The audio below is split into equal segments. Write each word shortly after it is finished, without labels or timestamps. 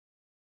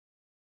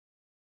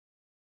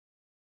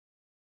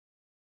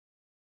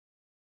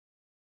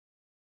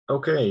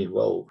Okay,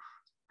 well,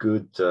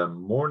 good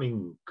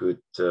morning,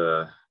 good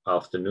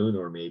afternoon,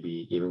 or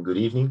maybe even good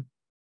evening.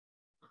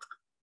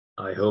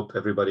 I hope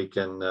everybody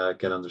can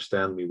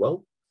understand me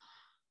well.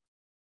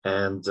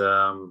 And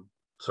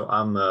so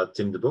I'm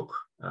Tim de Boeck,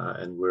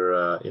 and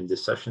we're in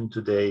this session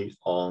today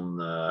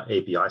on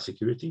API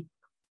security.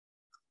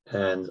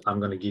 And I'm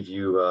going to give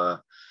you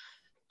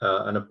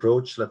an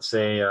approach, let's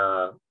say,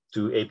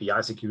 to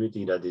API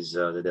security that is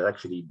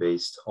actually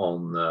based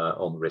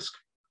on risk.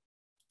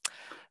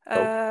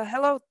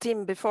 Hello,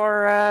 Tim.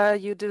 Before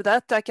you do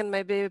that, I can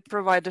maybe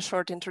provide a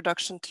short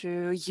introduction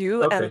to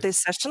you and this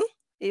session,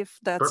 if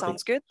that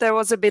sounds good. There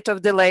was a bit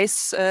of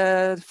delays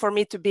for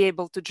me to be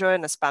able to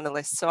join as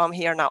panelist, so I'm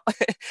here now.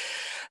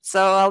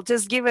 So I'll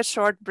just give a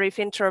short, brief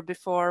intro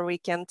before we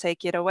can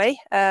take it away.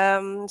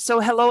 So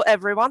hello,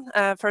 everyone.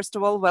 First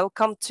of all,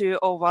 welcome to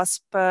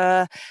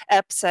OWASP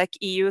AppSec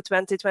EU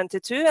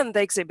 2022 and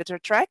the Exhibitor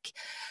track.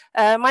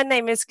 My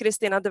name is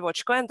Kristina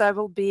Devochko,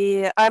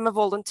 and I'm a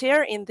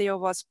volunteer in the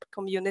OWASP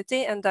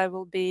community, and I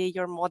will be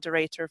your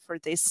moderator for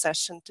this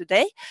session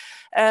today.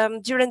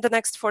 During the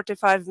next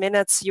 45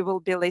 minutes, you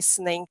will be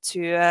listening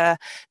to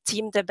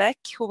Tim de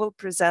Boeck, who will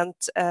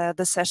present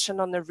the session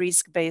on a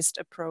risk-based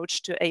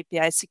approach to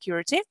API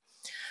security.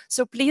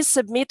 So please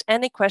submit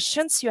any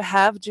questions you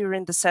have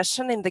during the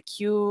session in the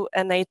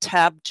Q&A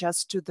tab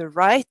just to the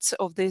right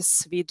of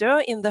this video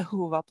in the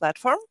Whova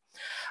platform.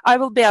 I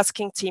will be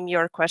asking Tim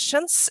your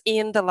questions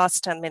in the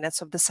last 10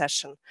 minutes of the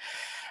session.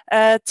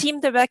 Tim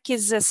de Boeck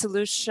is a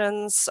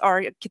solutions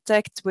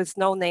architect with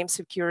no-name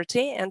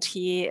security, and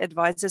he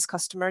advises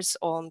customers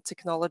on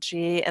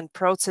technology and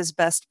process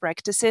best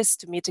practices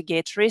to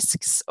mitigate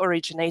risks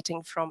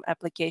originating from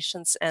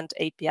applications and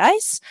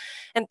APIs.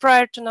 And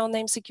prior to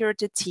no-name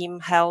security,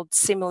 Tim held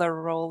similar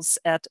roles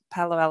at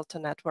Palo Alto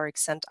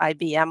Networks and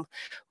IBM,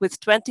 with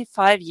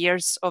 25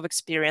 years of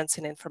experience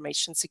in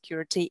information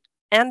security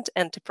and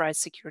enterprise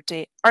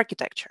security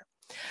architecture.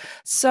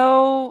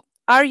 So,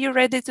 are you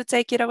ready to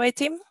take it away,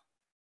 Tim?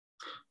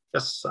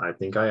 Yes, I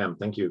think I am.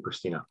 Thank you,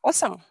 Kristina.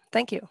 Awesome.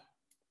 Thank you.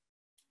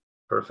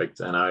 Perfect.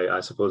 And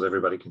I suppose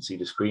everybody can see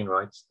the screen,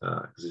 right?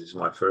 Because this is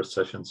my first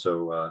session,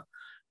 so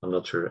I'm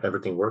not sure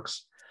everything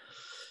works.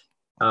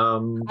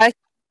 I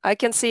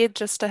can see it.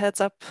 Just a heads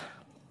up.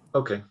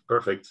 Okay,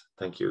 perfect.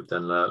 Thank you.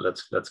 Then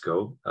let's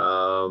go.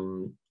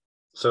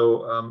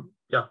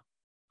 Yeah,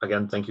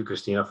 again, thank you,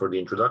 Kristina, for the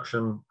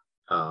introduction.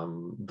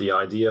 The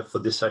idea for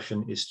this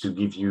session is to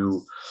give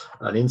you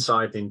an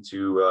insight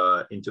into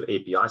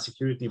API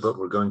security, but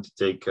we're going to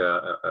take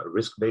a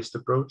risk-based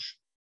approach.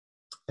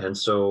 And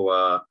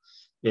so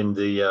in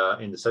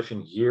the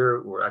session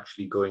here, we're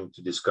actually going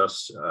to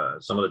discuss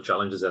some of the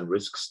challenges and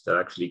risks that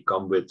actually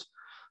come with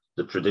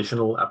the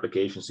traditional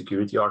application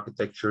security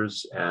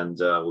architectures, and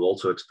we'll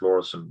also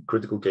explore some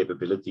critical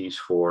capabilities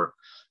for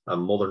a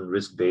modern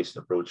risk-based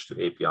approach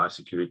to API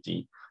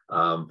security,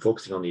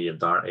 focusing on the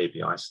entire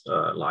API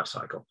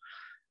lifecycle.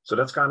 So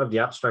that's kind of the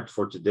abstract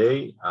for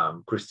today.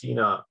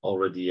 Kristina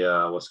already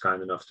was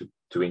kind enough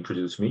to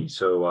introduce me,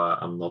 so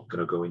I'm not going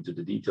to go into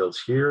the details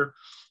here.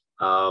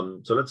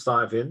 So let's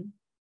dive in.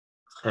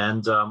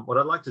 And what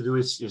I'd like to do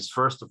is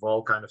first of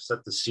all kind of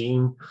set the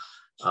scene,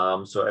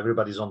 so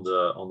everybody's on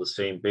the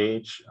same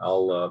page.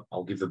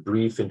 I'll give a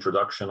brief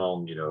introduction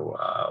on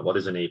what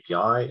is an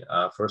API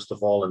first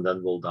of all, and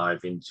then we'll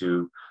dive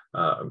into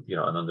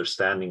an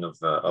understanding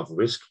of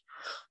risk,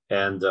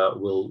 and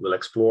we'll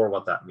explore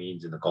what that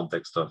means in the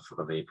context of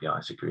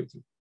API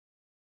security.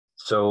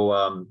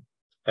 So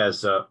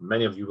as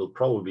many of you will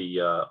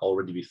probably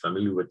already be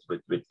familiar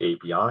with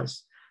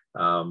APIs,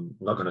 I'm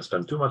not going to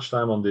spend too much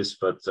time on this,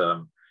 but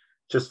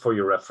just for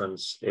your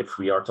reference, if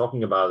we are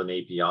talking about an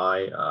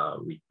API,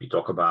 we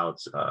talk about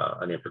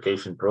an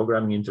application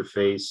programming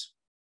interface.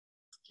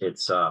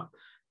 It's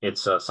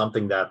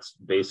something that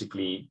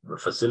basically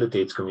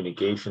facilitates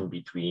communication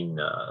between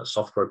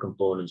software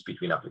components,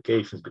 between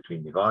applications,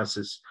 between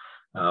devices,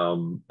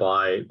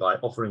 by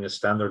offering a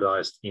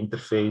standardized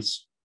interface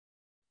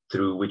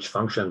through which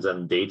functions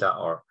and data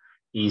are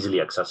easily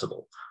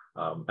accessible.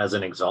 As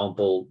an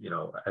example,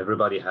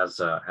 everybody has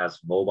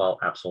mobile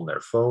apps on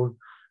their phone.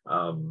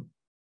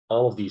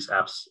 All of these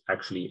apps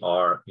actually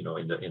are,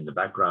 in the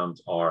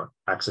background, are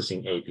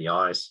accessing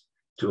APIs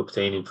to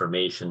obtain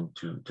information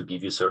to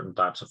give you certain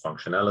types of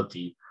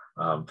functionality.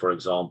 For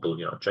example,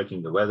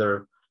 checking the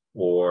weather,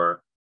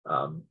 or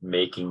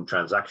making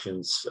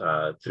transactions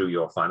through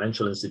your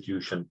financial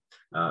institution.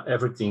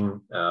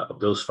 Everything of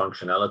those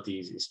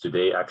functionalities is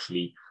today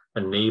actually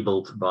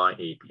enabled by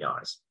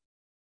APIs.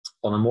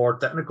 On a more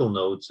technical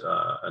note,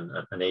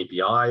 an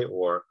API,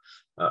 or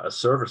a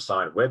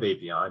server-side web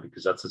API,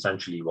 because that's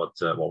essentially what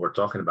we're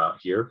talking about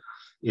here,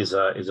 is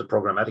a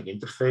programmatic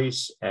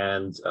interface,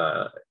 and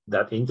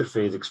that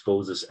interface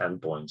exposes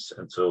endpoints.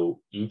 And so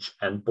each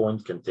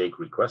endpoint can take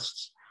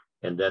requests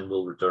and then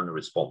will return a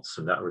response.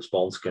 And that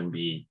response can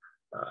be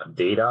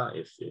data,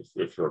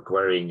 if you're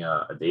querying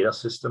a data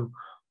system,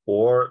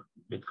 or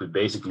it could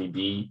basically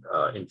be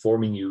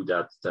informing you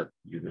that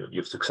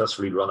you've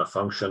successfully run a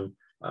function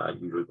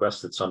you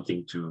requested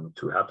something to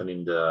happen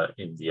in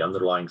the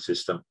underlying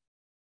system,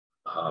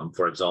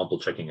 for example,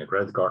 checking a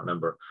credit card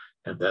number,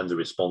 and then the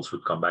response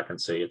would come back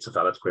and say it's a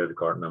valid credit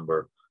card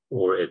number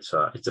or it's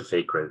a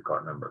fake credit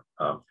card number.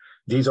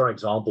 These are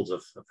examples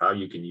of how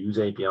you can use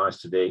APIs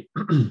today,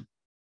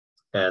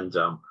 and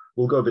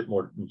we'll go a bit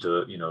more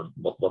into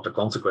what the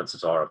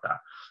consequences are of that.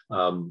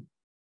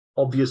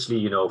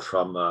 Obviously,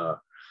 from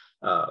a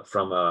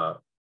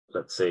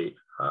let's say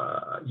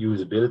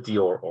usability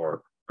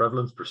or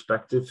prevalence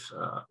perspective,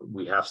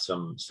 we have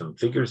some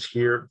figures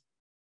here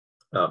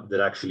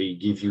that actually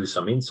give you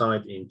some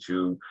insight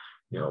into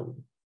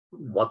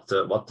what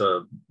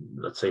the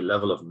let's say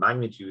level of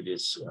magnitude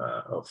is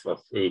of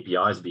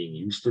APIs being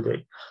used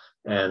today.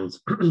 And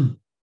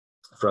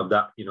from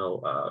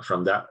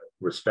that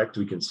respect,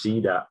 we can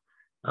see that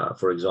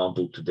for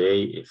example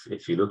today,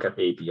 if you look at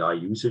API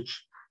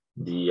usage,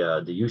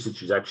 the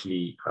usage is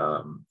actually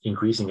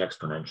increasing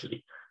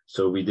exponentially.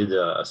 So we did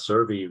a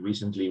survey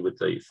recently with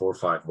the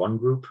 451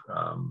 group,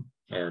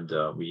 and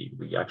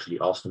we actually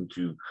asked them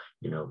to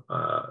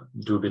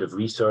do a bit of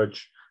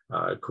research,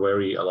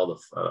 query a lot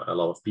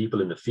of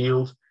people in the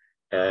field,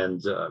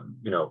 and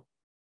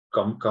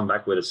come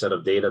back with a set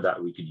of data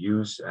that we could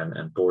use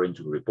and pour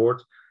into a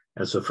report.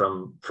 And so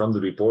from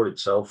the report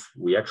itself,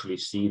 we actually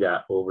see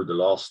that over the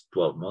last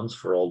 12 months,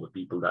 for all the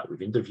people that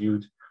we've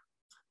interviewed,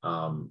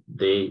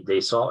 they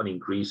saw an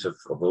increase of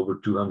over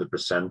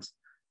 200%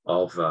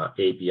 of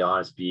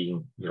APIs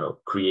being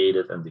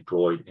created and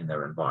deployed in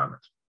their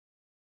environment.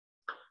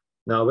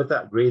 Now, with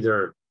that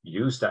greater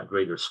use, that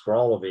greater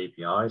sprawl of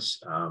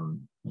APIs,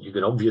 you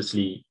can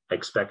obviously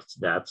expect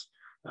that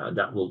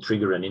that will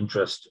trigger an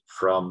interest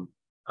from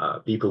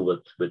people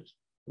with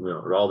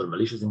rather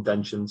malicious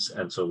intentions.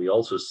 And so we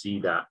also see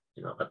that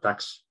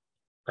attacks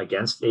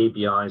against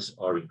APIs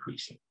are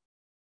increasing.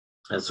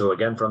 And so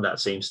again, from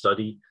that same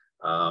study,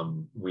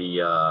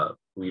 we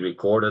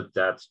recorded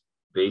that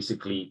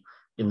basically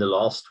in the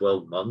last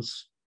 12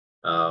 months,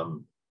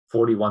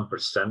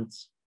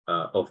 41%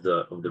 of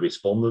the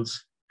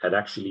respondents had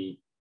actually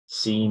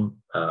seen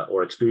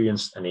or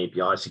experienced an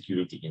API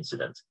security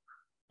incident.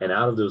 And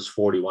out of those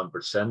 41%,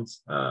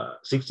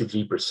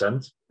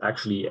 63%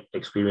 actually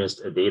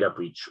experienced a data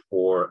breach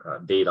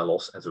or data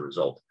loss as a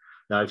result.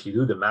 Now, if you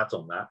do the math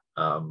on that,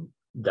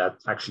 that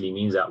actually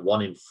means that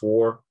 1 in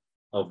 4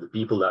 of the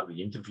people that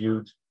we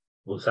interviewed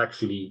was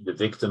actually the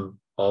victim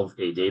of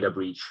a data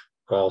breach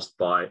caused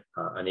by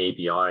an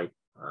API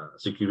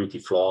security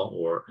flaw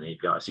or an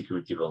API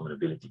security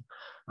vulnerability.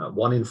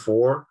 1 in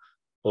 4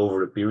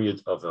 over a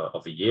period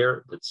of a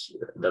year,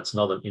 that's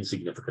not an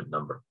insignificant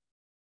number.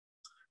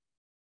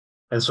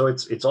 And so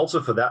it's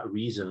also for that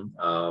reason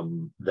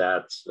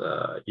that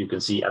you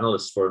can see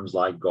analyst firms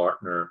like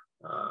Gartner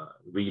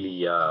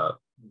really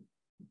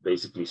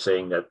basically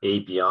saying that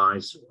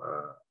APIs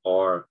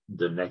are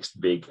the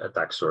next big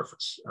attack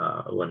surface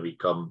when we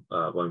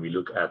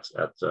look at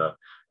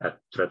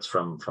threats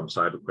from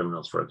cyber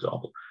criminals, for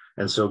example.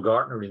 And so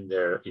Gartner in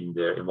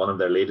one of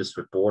their latest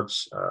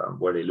reports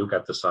where they look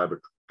at the cyber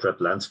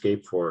threat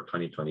landscape for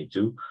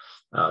 2022,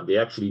 they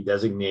actually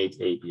designate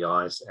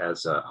APIs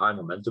as high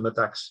momentum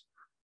attacks,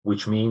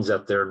 which means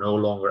that they're no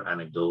longer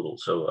anecdotal.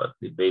 So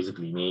it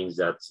basically means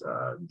that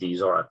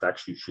these are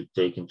attacks you should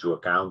take into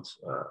account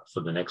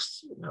for the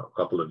next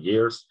couple of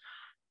years,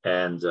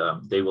 and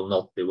they will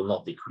not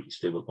decrease;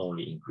 they will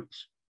only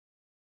increase.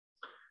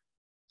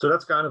 So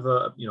that's kind of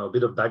a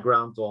bit of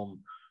background on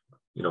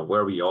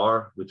where we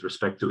are with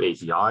respect to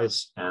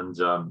APIs, and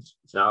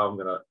now I'm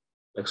going to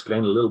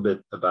explain a little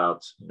bit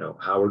about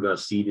how we're going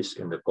to see this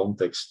in the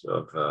context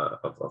of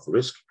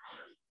risk.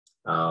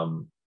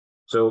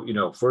 So,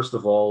 first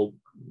of all,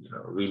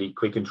 really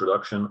quick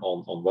introduction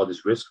on what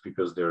is risk,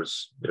 because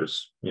there's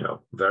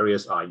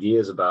various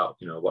ideas about,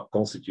 what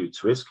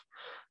constitutes risk.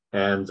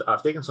 And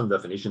I've taken some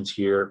definitions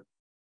here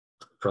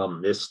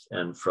from NIST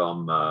and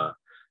from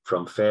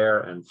FAIR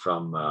and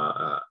from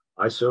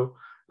ISO.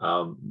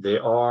 They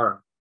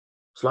are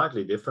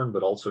slightly different,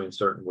 but also in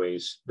certain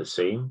ways the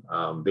same.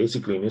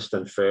 Basically, NIST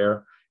and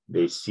FAIR,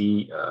 they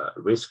see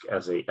risk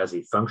as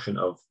a function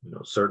of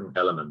certain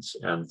elements,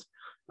 and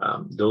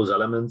those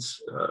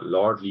elements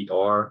largely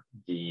are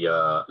the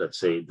let's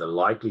say the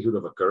likelihood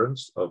of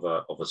occurrence of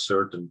a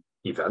certain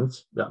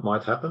event that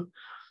might happen,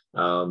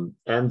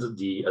 and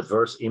the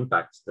adverse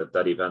impact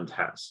that event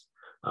has.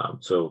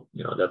 So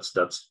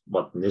that's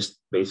what NIST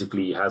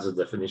basically has a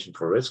definition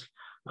for risk.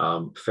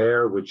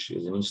 FAIR, which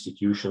is an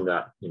institution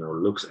that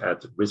looks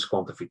at risk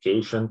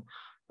quantification,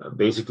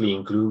 basically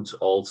includes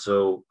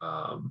also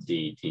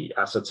the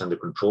assets and the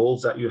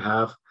controls that you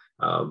have.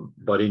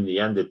 But in the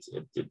end,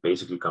 it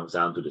basically comes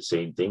down to the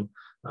same thing.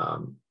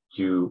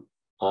 You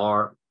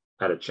are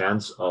at a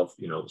chance of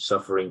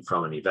suffering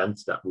from an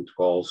event that would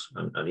cause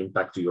an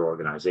impact to your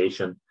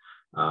organization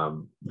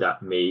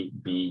that may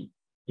be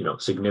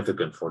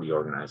significant for the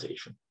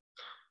organization.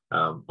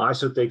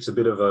 ISO takes a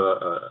bit of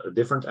a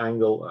different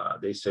angle.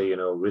 They say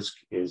risk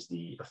is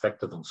the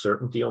effect of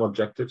uncertainty on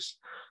objectives,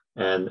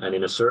 and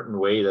in a certain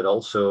way that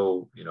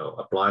also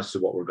applies to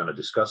what we're going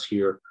to discuss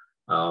here.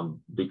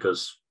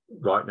 because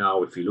right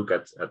now, if you look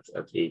at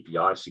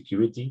API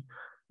security,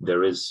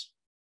 there is,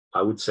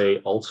 I would say,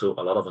 also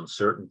a lot of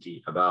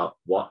uncertainty about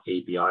what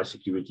API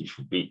security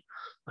should be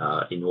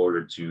in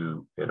order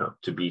to,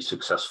 to be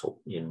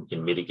successful in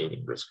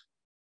mitigating risk.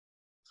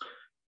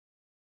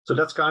 So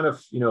that's kind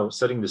of,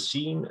 setting the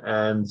scene,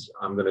 and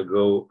I'm going to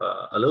go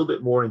a little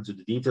bit more into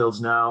the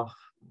details now,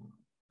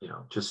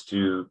 just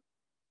to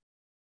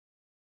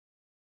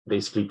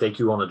basically take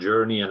you on a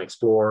journey and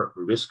explore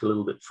risk a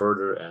little bit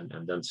further,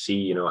 and then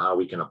see, how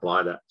we can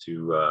apply that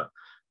to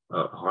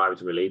how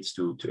it relates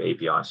to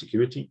API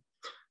security.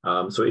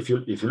 So if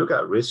you look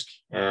at risk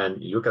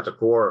and you look at the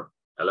core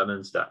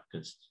elements that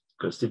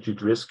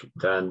constitute risk,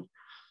 then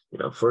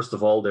first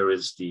of all, there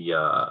is the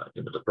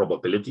the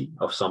probability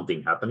of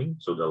something happening,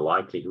 so the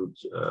likelihood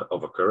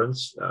of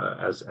occurrence,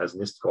 as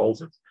NIST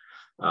calls it,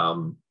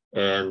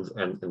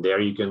 and there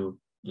you can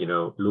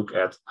look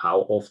at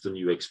how often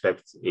you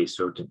expect a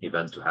certain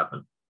event to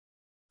happen.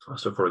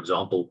 So, for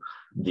example,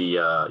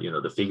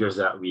 the figures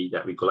that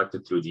we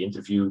collected through the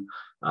interview,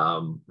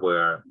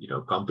 where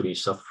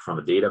companies suffer from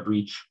a data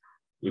breach,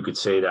 you could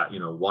say that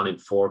 1 in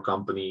 4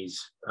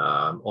 companies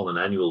on an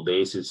annual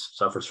basis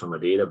suffers from a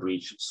data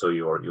breach. So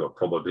your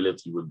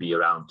probability would be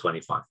around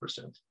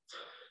 25%.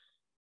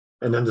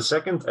 And then the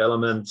second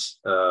element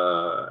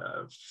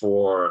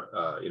for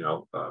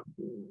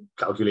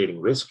calculating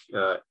risk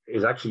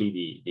is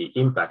actually the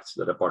impact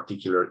that a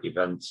particular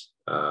event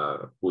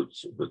would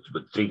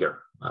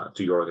trigger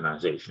to your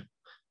organization.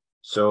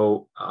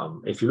 So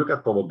if you look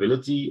at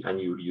probability and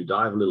you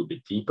dive a little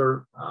bit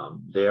deeper,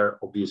 there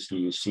obviously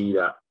you see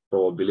that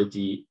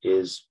probability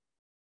is,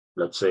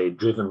 let's say,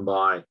 driven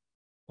by,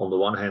 on the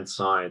one hand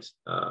side,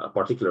 a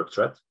particular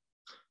threat,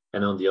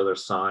 and on the other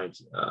side,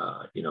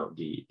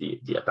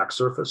 the attack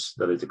surface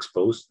that is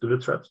exposed to the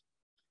threat.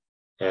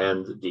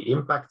 And the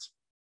impact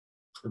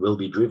will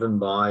be driven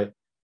by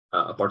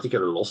a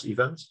particular loss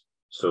event.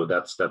 So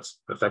that's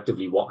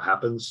effectively what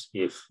happens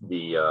if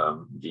the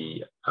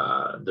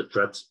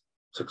threat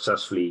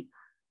successfully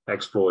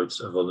exploits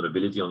a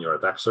vulnerability on your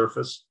attack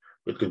surface.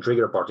 It can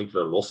trigger a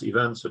particular loss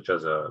event, such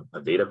as a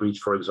data breach,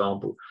 for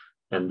example,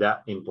 and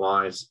that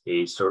implies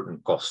a certain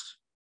cost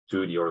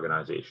to the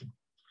organization.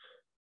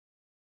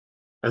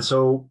 And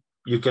so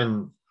you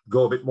can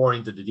go a bit more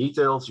into the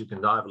details. You can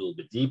dive a little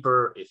bit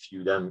deeper. If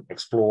you then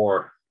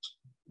explore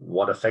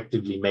what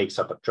effectively makes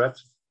up a threat,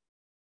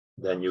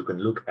 then you can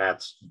look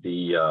at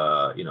the,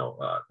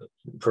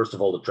 first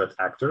of all, the threat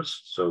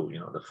actors. So,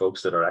 the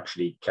folks that are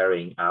actually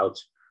carrying out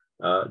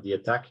the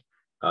attack,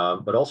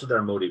 but also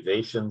their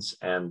motivations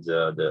and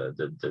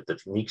the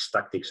techniques,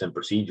 tactics, and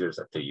procedures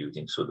that they're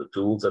using. So the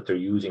tools that they're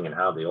using and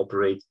how they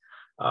operate.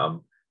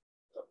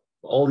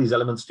 All these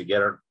elements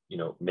together,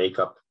 make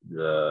up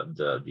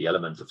the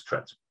element of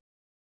threat.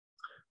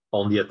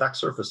 On the attack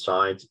surface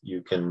side,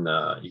 you can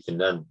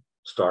then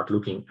start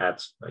looking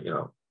at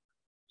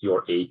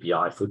your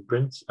API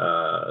footprint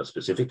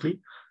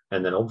specifically,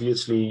 and then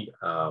obviously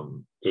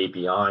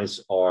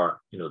APIs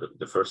are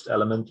the first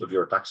element of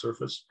your attack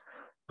surface,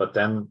 but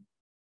then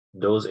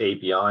those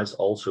APIs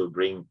also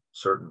bring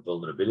certain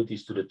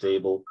vulnerabilities to the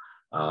table,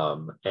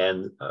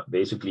 and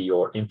basically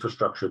your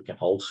infrastructure can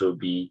also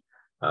be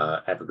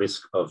at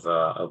risk of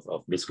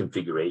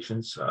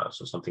misconfigurations.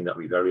 So something that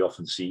we very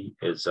often see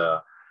is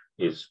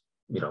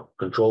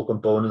control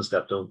components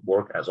that don't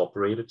work as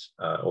operated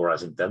or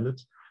as intended,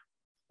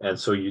 and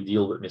so you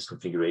deal with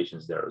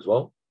misconfigurations there as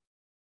well.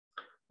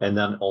 And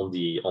then on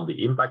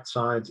the impact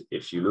side,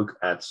 if you look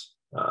at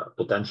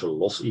potential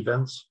loss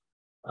events,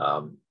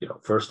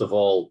 first of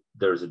all,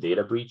 there's a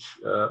data breach,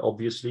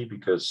 obviously,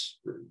 because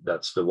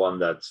that's the one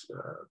that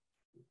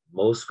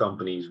most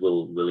companies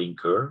will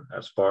incur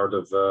as part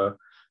of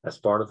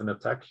an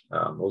attack.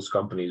 Most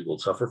companies will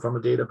suffer from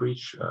a data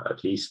breach,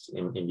 at least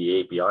in the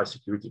API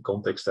security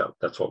context.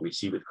 That's what we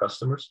see with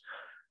customers.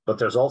 But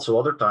there's also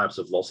other types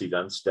of loss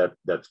events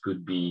that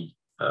could be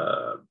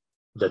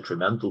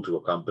detrimental to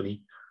a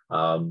company.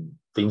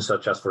 Things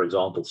such as, for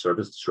example,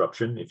 service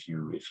disruption. If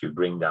you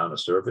bring down a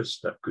service,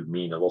 that could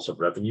mean a loss of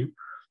revenue,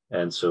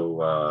 and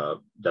so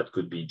that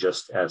could be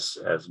just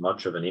as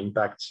much of an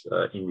impact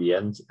in the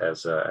end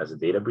as a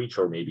data breach,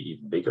 or maybe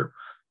even bigger.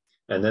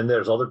 And then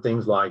there's other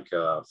things like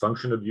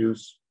function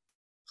abuse,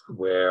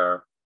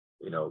 where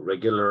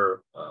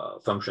regular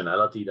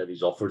functionality that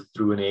is offered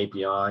through an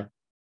API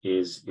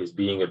is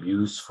being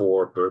abused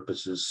for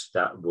purposes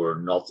that were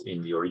not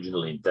in the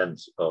original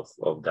intent of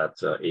that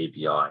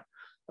API.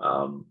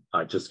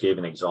 I just gave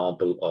an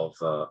example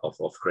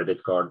of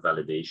credit card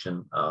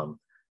validation.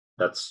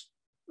 That's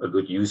a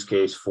good use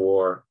case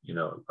for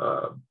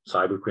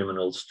cyber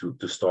criminals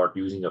to start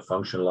using a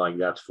function like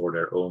that for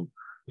their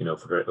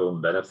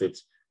own benefit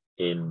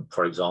in,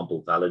 for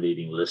example,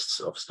 validating lists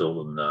of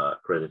stolen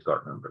credit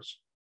card numbers.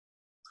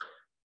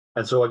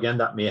 And so again,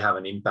 that may have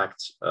an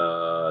impact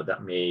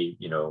that may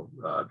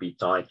be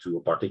tied to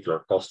a particular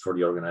cost for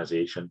the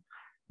organization.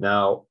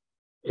 Now,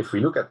 if we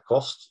look at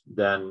cost,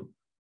 then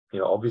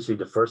obviously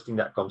the first thing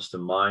that comes to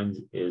mind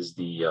is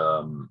the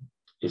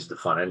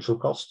financial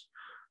cost.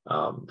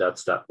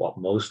 That's what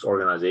most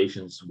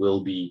organizations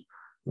will be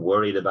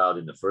worried about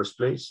in the first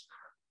place.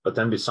 But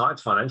then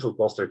besides financial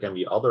costs, there can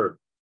be other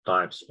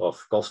types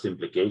of cost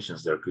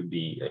implications. There could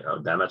be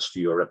damage to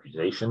your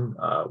reputation,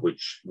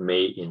 which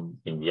may in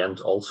the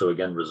end also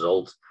again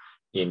result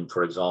in,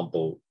 for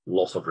example,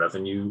 loss of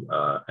revenue,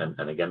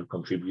 and again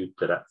contribute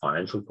to that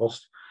financial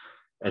cost.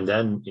 And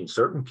then in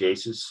certain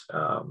cases,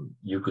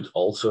 you could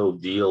also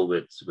deal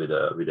with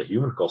a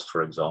human cost,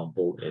 for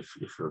example, if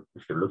you're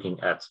looking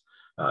at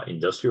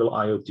industrial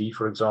IoT,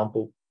 for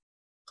example.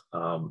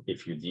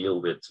 If you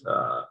deal with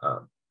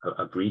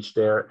a breach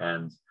there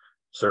and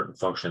certain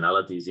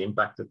functionalities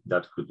impacted,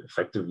 that could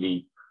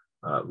effectively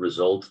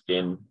result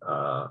in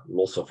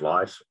loss of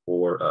life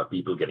or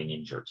people getting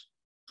injured.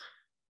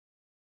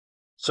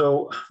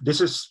 So this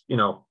is,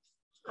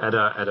 at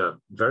a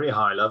very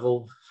high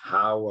level,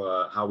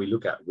 how we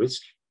look at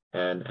risk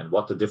and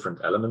what the different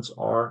elements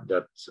are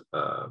that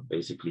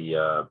basically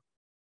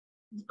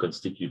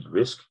constitute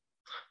risk.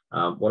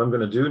 What I'm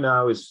going to do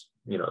now is,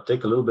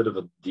 take a little bit of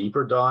a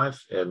deeper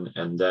dive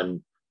and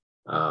then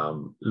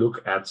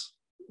look at,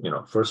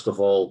 first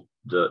of all,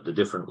 the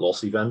different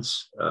loss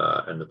events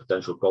and the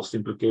potential cost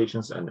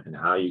implications and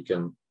how you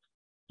can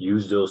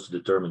use those to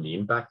determine the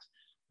impact.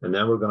 And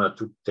then we're going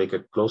to take a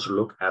closer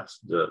look at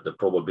the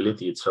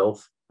probability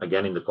itself,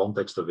 again, in the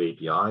context of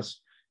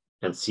APIs,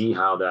 and see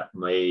how that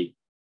may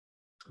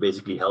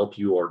basically help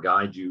you or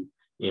guide you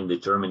in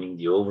determining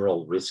the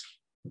overall risk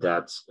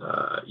that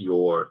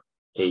your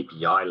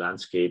API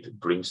landscape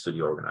brings to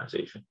the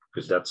organization,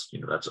 because that's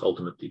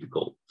ultimately the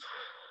goal.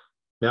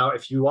 Now,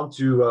 if you want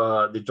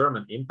to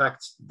determine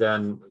impact,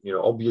 then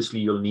obviously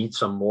you'll need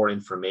some more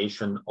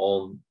information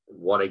on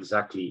what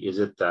exactly is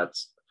it that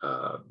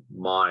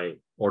my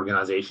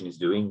organization is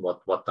doing,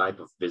 what type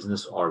of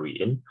business are we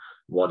in,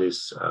 what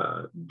is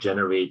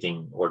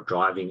generating or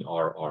driving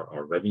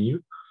our revenue,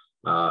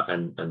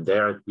 and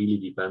there it really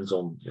depends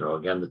on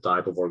again the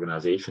type of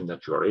organization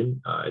that you're in.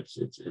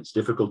 It's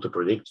difficult to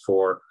predict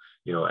for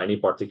any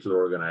particular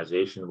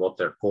organization what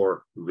their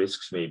core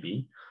risks may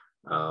be.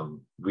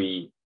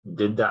 We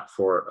did that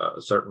for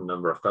a certain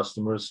number of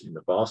customers in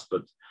the past,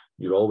 but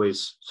you're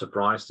always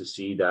surprised to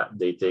see that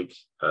they take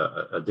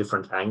a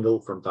different angle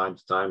from time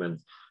to time, and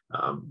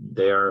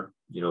their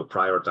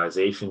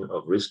prioritization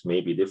of risk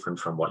may be different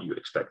from what you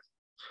expect.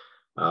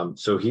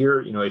 So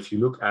here, if you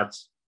look at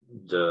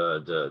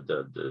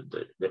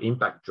the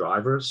impact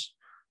drivers,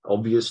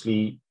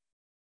 obviously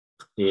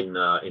in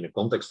the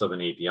context of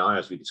an API,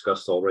 as we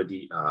discussed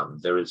already,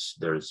 there's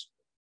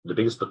the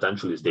biggest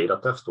potential is data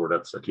theft, or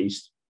that's at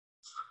least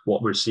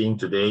what we're seeing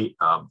today.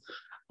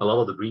 A lot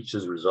of the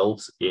breaches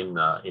result in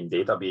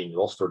data being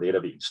lost or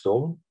data being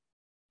stolen.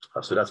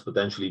 So that's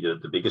potentially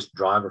the biggest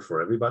driver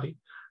for everybody.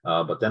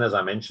 But then, as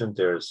I mentioned,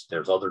 there's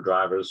other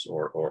drivers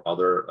or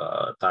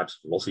other types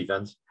of loss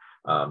events,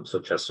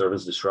 such as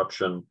service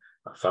disruption,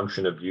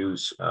 function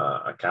abuse,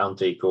 account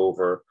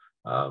takeover,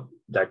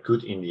 that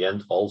could in the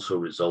end also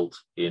result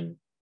in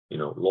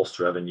lost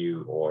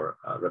revenue or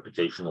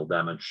reputational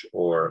damage,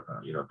 or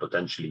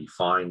potentially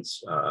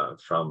fines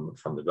from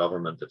the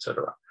government,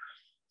 etc.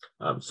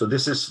 So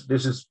this is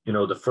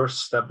the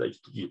first step that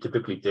you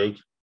typically take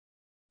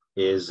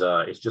is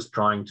just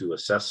trying to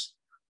assess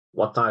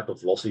what type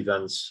of loss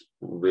events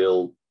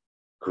will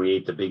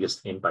create the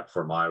biggest impact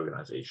for my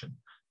organization.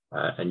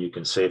 And you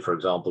can say, for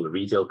example, a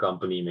retail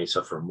company may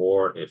suffer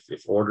more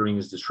if ordering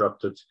is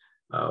disrupted,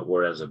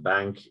 whereas a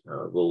bank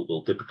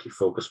will typically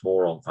focus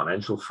more on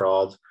financial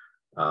fraud.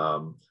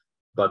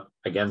 But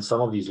again,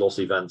 some of these loss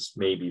events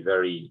may be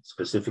very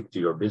specific to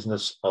your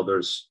business.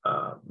 Others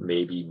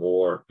may be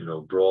more,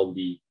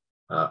 broadly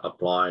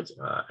applied,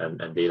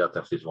 and data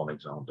theft is one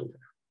example.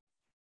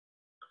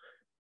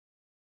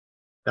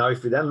 Now,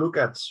 if we then look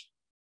at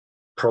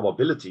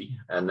probability,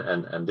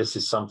 and this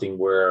is something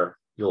where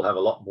you'll have a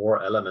lot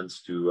more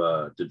elements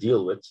to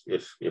deal with.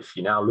 If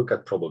you now look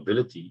at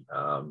probability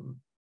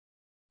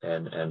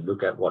and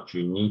look at what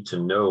you need to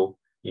know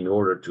in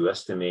order to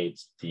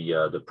estimate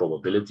the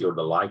probability or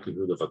the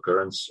likelihood of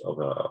occurrence of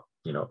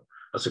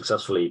a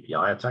successful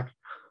API attack,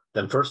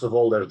 then first of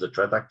all, there's the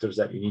threat actors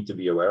that you need to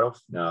be aware of.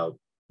 Now,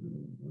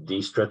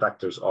 these threat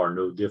actors are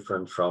no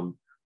different from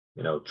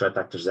threat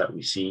actors that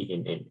we see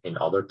in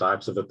other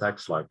types of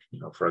attacks, like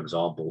for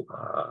example,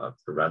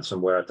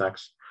 ransomware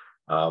attacks.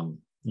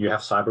 You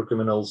have cyber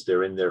criminals;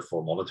 they're in there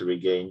for monetary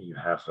gain. You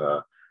have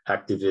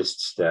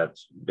activists that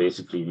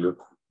basically look,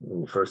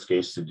 in the first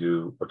case,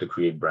 to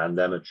create brand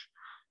damage.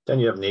 Then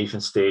you have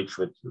nation states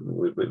with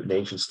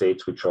nation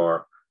states which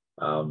are,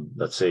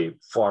 let's say,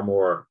 far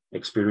more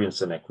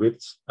experienced and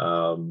equipped,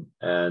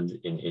 and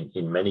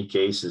in many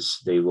cases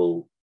they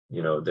will,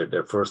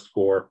 their first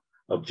core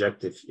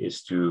objective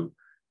is to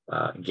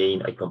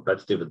gain a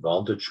competitive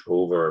advantage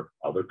over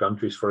other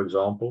countries, for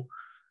example.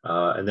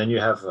 And then you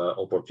have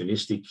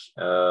opportunistic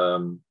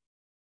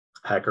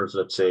hackers,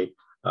 let's say,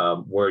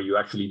 where you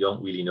actually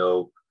don't really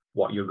know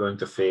what you're going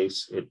to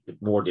face. It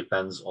more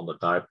depends on the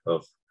type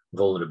of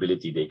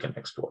vulnerability they can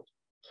exploit.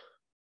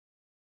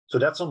 So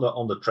that's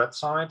on the threat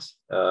side,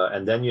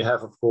 and then you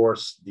have, of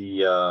course,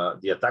 the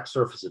attack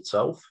surface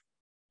itself.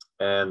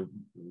 And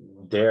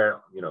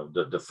there,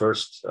 the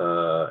first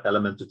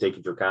element to take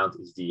into account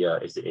is the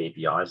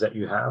APIs that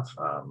you have.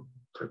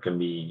 There can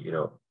be,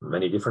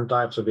 many different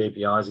types of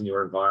APIs in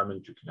your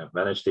environment. You can have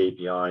managed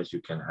APIs.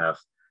 You can have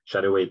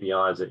shadow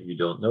APIs that you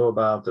don't know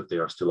about, that they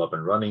are still up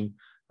and running.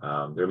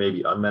 There may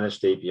be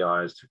unmanaged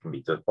APIs. There can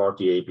be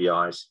third-party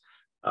APIs.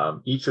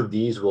 Each of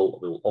these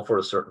will offer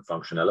a certain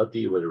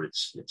functionality, whether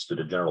it's to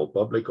the general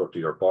public or to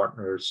your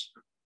partners,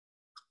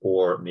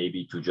 or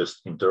maybe to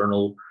just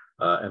internal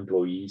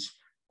employees.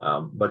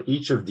 But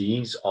each of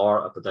these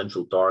are a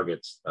potential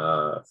target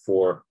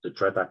for the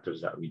threat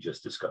actors that we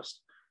just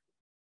discussed.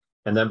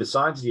 And then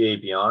besides the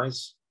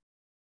APIs,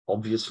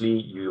 obviously,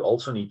 you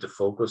also need to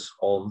focus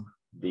on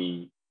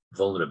the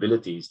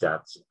vulnerabilities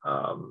that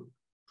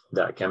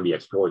that can be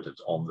exploited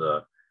on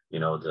the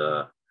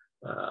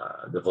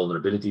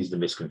vulnerabilities, the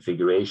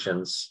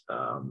misconfigurations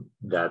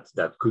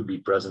that could be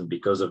present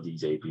because of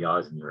these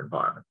APIs in your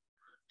environment.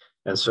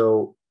 And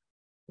so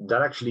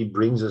that actually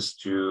brings us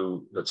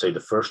to, let's say, the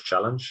first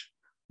challenge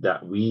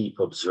that we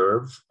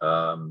observe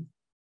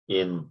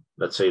in,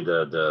 let's say,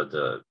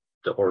 the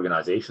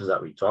organizations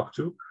that we talk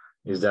to,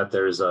 is that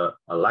there is a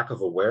lack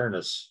of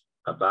awareness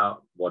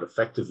about what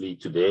effectively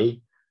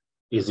today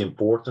is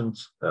important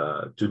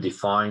to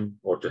define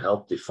or to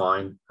help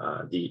define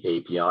the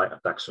API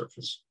attack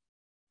surface.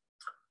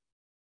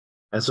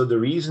 And so the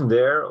reason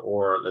there,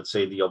 or let's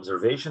say the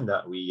observation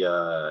that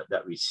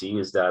we see,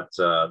 is that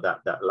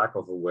that lack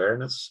of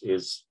awareness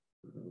is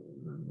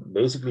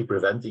basically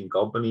preventing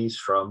companies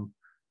from,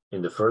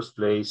 in the first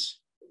place,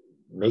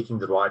 making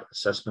the right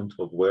assessment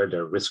of where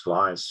their risk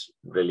lies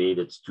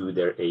related to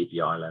their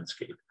API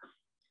landscape.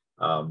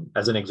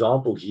 As an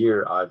example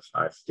here,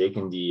 I've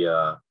taken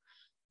the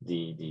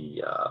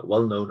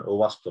well-known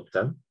OWASP top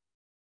 10,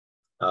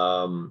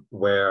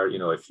 where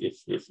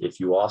if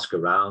you ask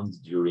around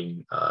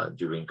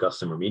during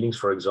customer meetings,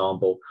 for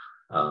example,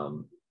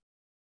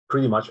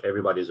 pretty much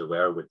everybody is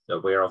aware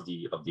of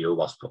the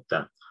OWASP top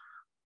 10.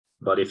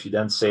 But if you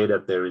then say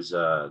that there is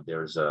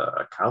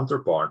a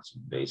counterpart,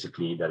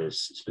 basically, that is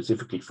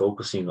specifically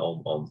focusing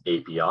on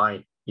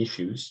API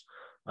issues,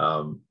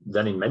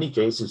 then in many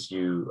cases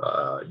you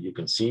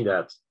can see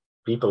that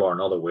people are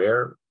not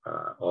aware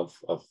of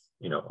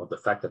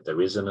the fact that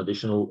there is an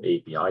additional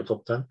API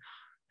top 10,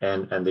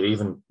 and they're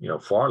even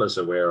far less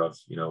aware of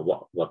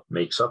what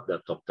makes up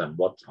that top 10.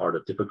 What are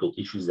the typical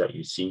issues that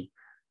you see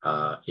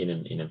in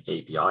an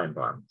API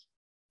environment?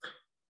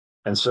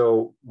 And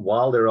so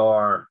while there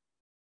are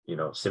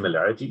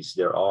similarities,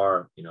 there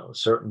are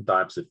certain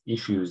types of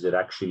issues that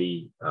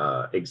actually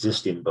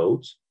exist in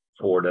both,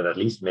 or that at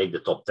least make the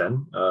top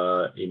 10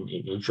 in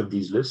each of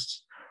these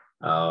lists.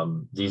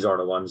 These are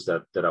the ones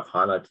that I've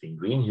highlighted in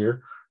green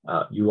here.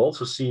 You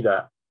also see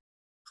that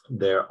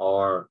there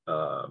are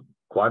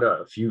quite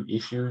a few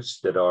issues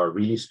that are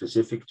really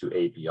specific to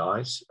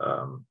APIs,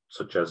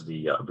 such as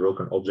the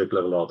broken object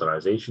level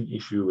authorization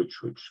issue, which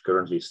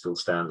currently still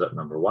stands at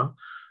number 1,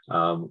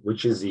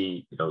 which is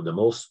the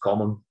most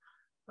common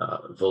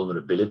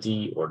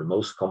vulnerability, or the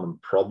most common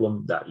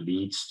problem that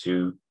leads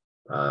to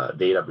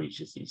data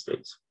breaches these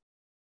days.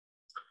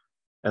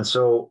 And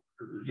so,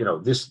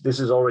 this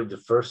is already the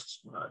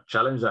first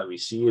challenge that we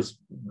see, is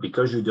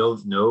because you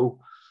don't know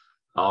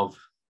of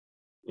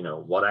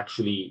what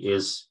actually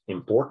is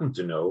important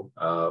to know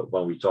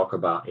when we talk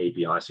about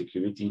API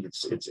security.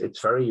 It's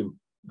very,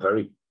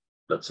 very,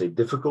 let's say,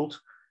 difficult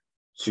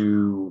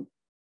to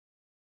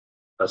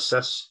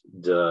assess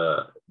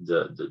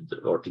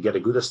or to get a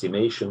good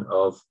estimation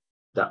of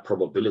that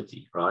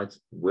probability, right?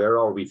 Where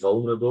are we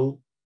vulnerable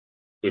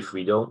if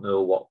we don't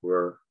know what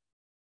we're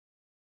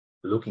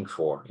looking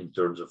for in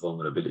terms of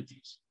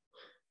vulnerabilities?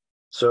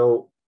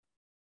 So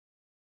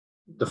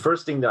the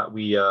first thing that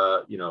we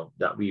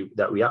that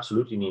we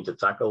absolutely need to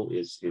tackle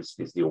is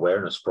the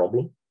awareness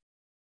problem.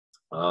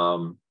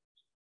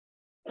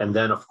 And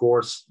then, of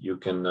course, you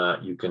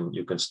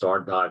can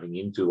start diving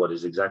into what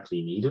is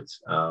exactly needed.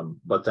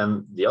 But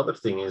then the other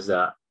thing is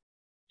that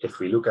if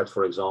we look at,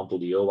 for example,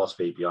 the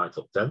OWASP API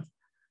top 10,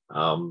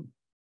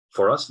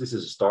 for us, this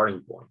is a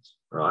starting point,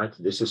 right?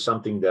 This is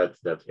something that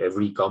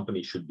every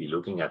company should be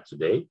looking at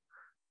today.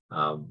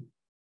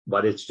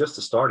 But it's just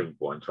a starting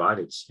point, right?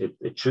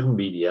 It shouldn't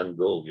be the end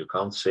goal. You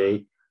can't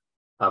say,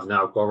 I've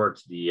now covered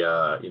the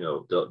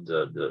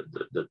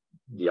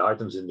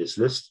items in this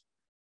list,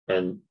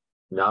 and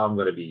now I'm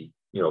going to be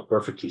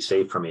perfectly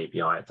safe from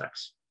API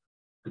attacks,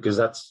 because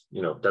that's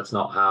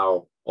not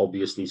how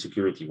obviously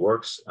security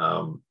works.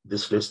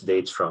 This list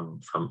dates from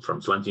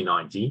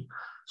 2019,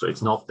 so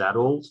it's not that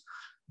old,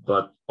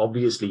 but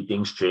obviously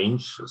things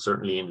change,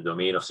 certainly in the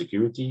domain of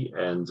security,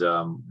 and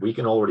we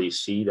can already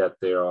see that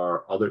there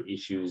are other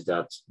issues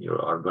that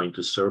are going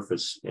to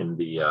surface in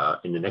the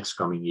next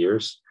coming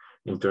years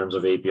in terms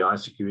of API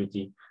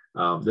security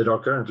that are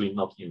currently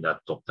not in that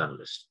top 10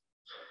 list.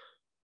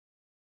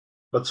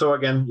 But so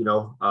again,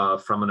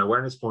 from an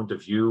awareness point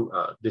of view,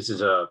 this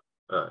is a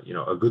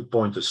a good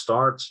point to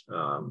start.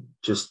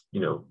 Just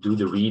do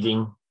the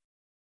reading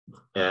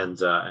and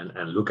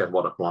look at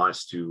what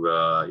applies to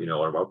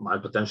or what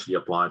might potentially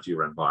apply to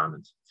your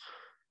environment.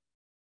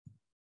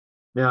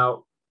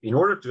 Now, in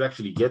order to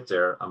actually get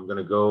there, I'm going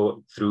to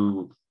go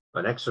through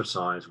an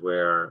exercise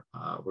where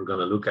we're going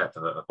to look at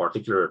a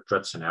particular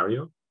threat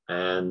scenario,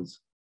 and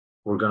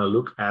we're going to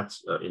look at,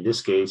 in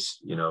this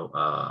case,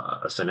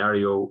 a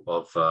scenario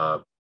of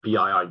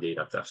PII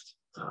data theft.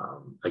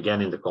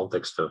 Again, in the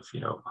context of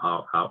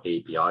how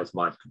APIs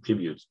might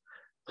contribute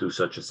to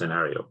such a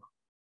scenario.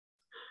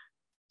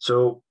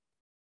 So,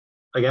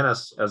 again,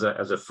 as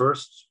a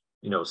first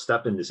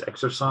step in this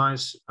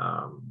exercise,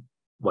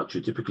 what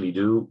you typically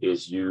do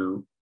is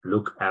you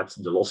look at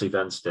the loss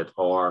events that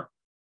are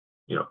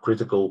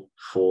critical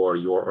for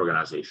your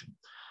organization.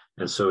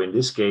 And so in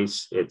this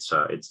case, it's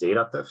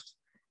data theft.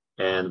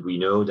 And we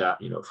know that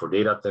for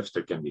data theft,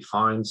 there can be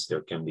fines,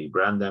 there can be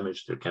brand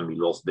damage, there can be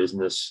lost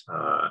business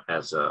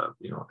as a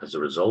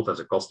result, as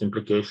a cost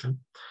implication.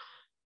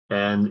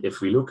 And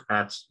if we look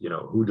at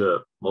who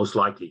the most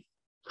likely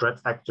threat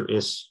actor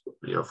is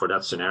for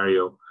that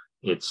scenario,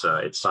 it's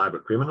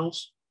cyber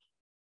criminals.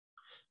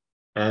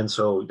 And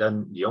so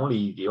then the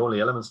only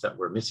elements that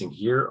we're missing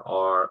here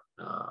are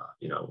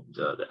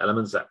the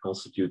elements that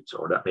constitute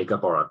or that make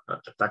up our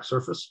attack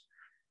surface.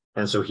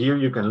 And so here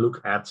you can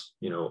look at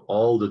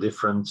all the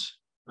different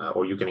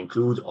or you can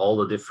include all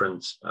the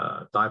different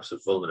types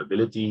of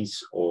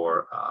vulnerabilities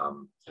or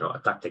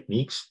attack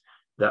techniques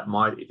that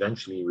might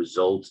eventually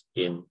result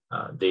in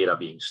data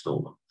being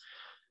stolen.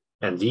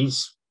 And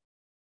these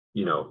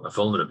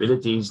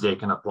vulnerabilities, they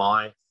can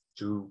apply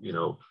to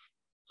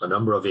a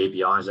number of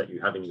APIs that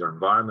you have in your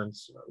environment,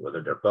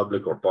 whether they're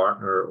public or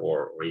partner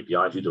or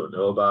APIs you don't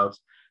know about.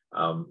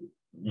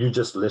 You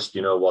just list,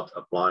 what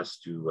applies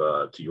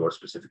to your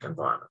specific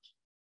environment.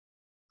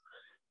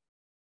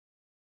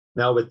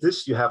 Now, with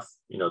this, you have,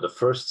 the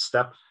first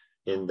step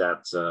in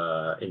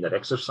that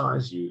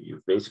exercise.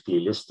 You've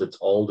basically listed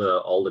all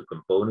the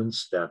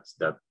components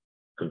that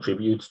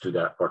contribute to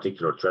that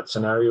particular threat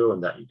scenario,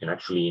 and that you can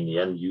actually, in the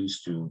end,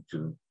 use to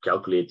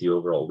calculate the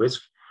overall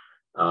risk.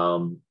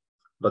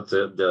 But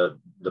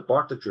the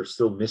part that you're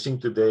still missing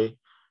today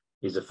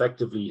is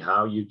effectively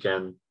how you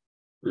can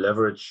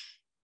leverage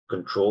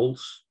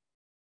controls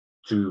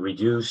to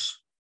reduce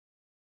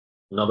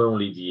not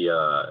only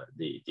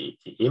the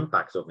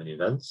impact of an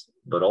event,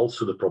 but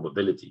also the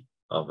probability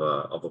of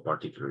a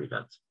particular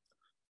event.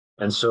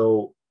 And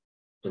so,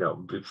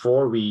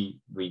 before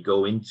we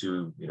go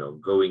into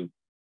going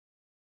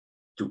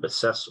to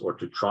assess or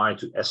to try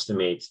to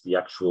estimate the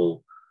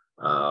actual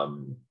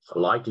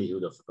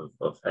likelihood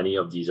of any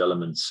of these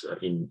elements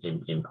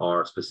in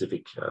our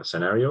specific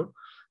scenario,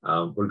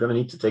 we're going to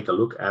need to take a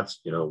look at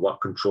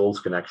what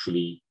controls can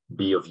actually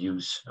be of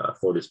use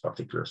for this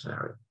particular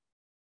scenario.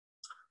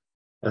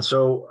 And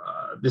so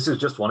this is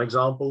just one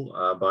example,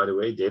 by the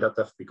way, data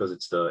theft, because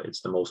it's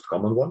the most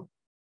common one.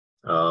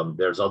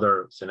 There's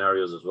other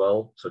scenarios as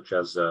well, such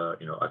as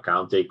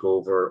account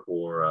takeover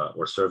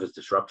or service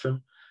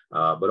disruption.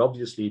 But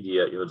obviously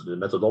the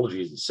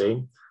methodology is the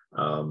same.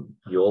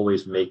 You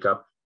always make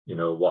up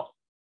what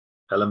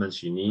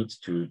elements you need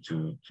to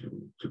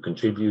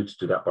contribute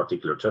to that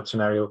particular threat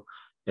scenario,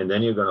 and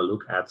then you're going to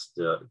look at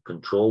the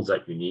controls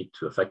that you need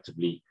to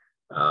effectively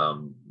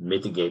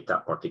mitigate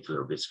that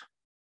particular risk.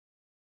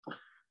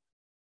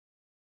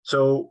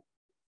 So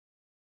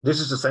this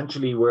is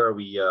essentially where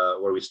we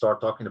start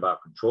talking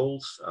about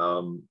controls.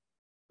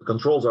 The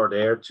controls are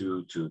there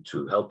to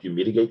help you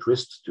mitigate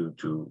risks, to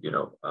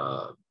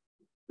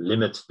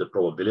limit the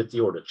probability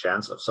or the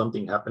chance of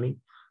something happening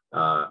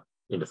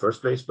in the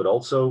first place, but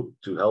also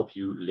to help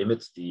you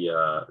limit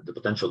the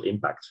potential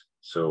impact.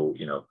 So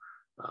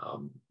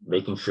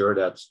making sure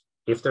that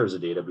if there's a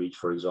data breach,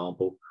 for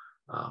example,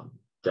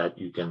 that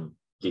you can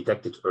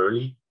detect it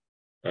early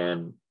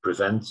and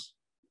prevent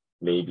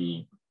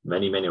maybe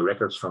many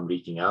records from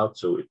leaking out.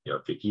 So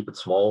if you keep it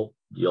small,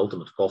 the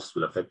ultimate cost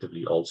will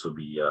effectively also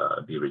be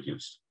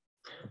reduced.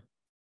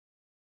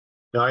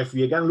 Now, if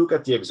we again look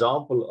at the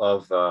example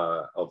of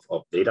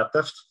data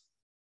theft,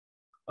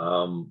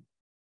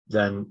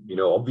 then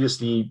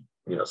obviously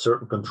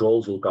certain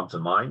controls will come to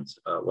mind.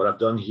 What I've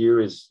done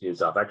here is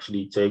I've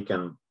actually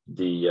taken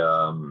the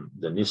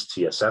NIST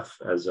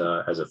CSF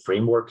as a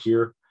framework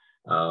here,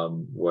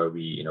 where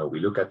we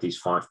look at these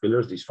 5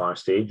 pillars, these 5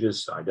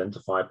 stages: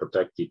 identify,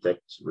 protect,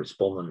 detect,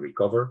 respond, and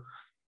recover.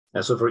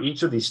 And so for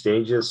each of these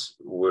stages,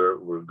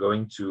 we're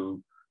going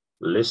to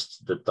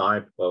list the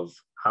type of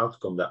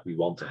outcome that we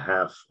want to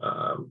have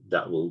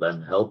that will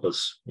then help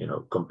us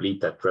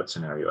complete that threat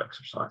scenario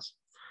exercise.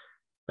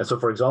 And so,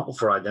 for example,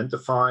 for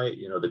identify,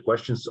 the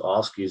questions to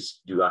ask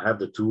is, do I have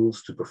the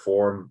tools to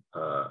perform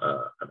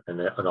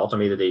an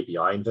automated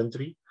API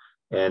inventory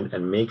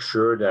and make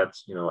sure that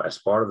as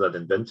part of that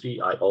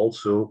inventory, I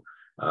also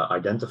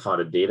identify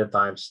the data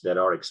types that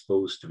are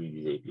exposed to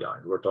these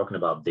APIs. We're talking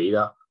about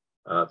data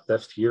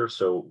theft here,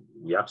 so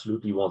we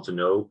absolutely want to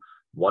know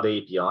what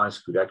APIs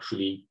could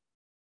actually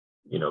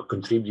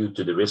contribute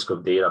to the risk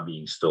of data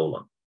being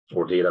stolen.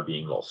 or data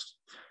being lost.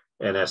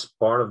 And as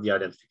part of the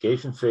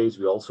identification phase,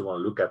 we also want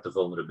to look at the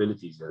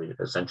vulnerabilities that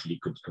essentially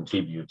could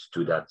contribute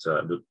to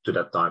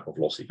that type of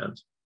loss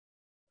event.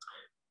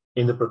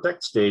 In the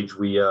protect stage,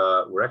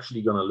 we're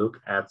actually going to look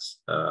at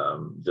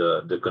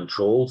the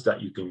controls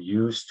that you can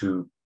use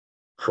to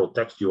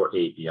protect your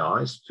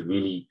APIs to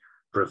really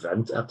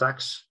prevent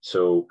attacks.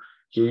 So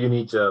here you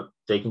need to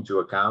take into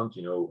account,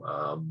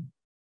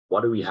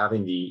 what do we have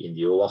in the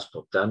OWASP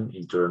top 10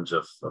 in terms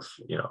of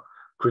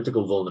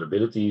critical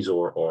vulnerabilities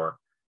or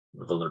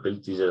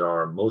vulnerabilities that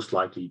are most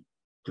likely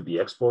to be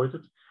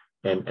exploited,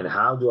 and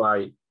how do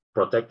I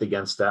protect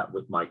against that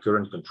with my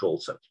current control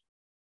set.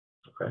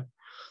 Okay,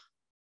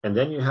 and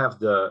then you have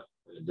the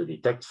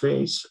detect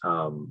phase,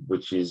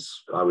 which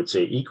is, I would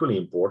say, equally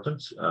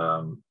important.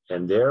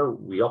 And there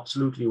we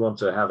absolutely want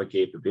to have a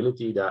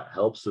capability that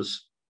helps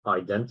us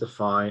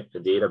identify a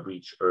data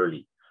breach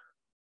early.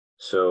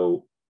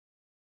 So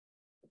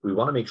we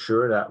want to make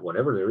sure that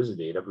whenever there is a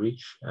data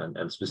breach,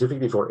 and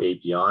specifically for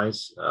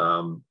APIs,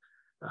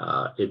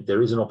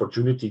 there is an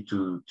opportunity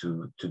to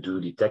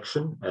do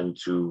detection and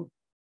to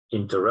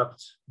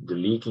interrupt the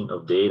leaking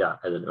of data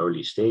at an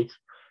early stage.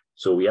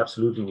 So we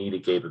absolutely need a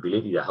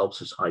capability that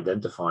helps us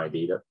identify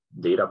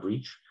data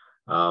breach.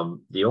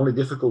 The only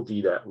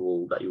difficulty that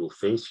you will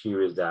face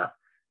here is that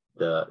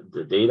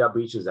the data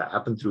breaches that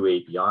happen through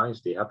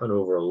APIs, they happen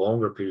over a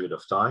longer period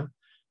of time.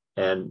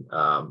 And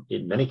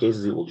in many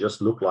cases, it will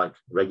just look like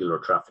regular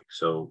traffic.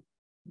 So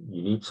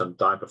you need some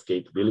type of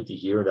capability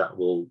here that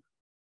will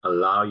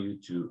allow you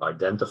to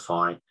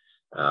identify,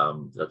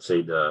 let's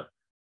say, the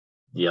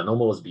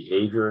anomalous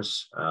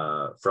behaviors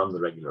from the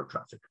regular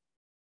traffic.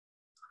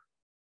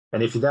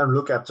 And if you then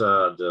look at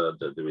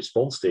the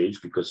response stage,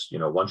 because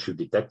once you've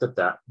detected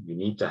that, you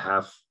need to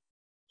have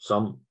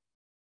some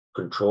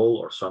control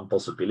or some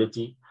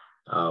possibility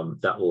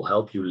that will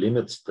help you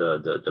limit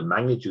the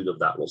magnitude of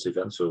that loss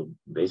event. So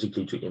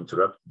basically, to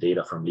interrupt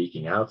data from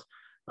leaking out,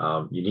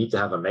 you need to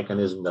have a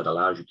mechanism that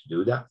allows you to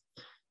do that.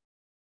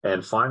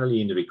 And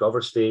finally, in the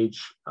recover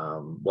stage,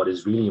 what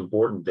is really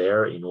important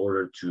there in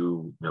order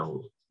to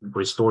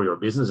restore your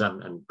business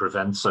and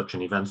prevent such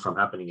an event from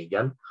happening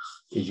again,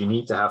 is you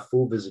need to have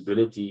full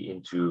visibility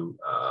into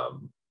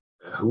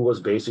who was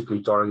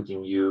basically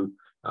targeting you,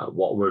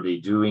 what were they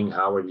doing,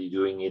 how are they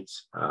doing it,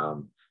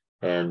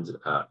 and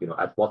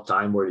at what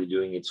time were they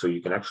doing it, so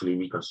you can actually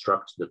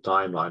reconstruct the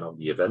timeline of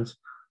the event,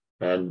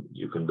 and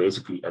you can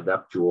basically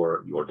adapt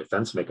your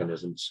defense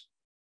mechanisms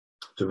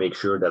to make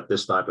sure that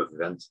this type of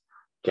event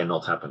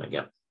cannot happen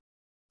again.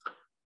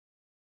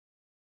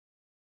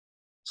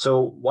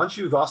 So once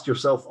you've asked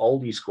yourself all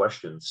these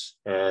questions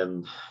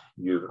and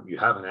you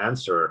have an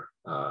answer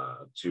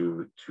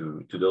to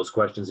those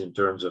questions in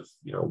terms of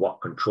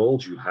what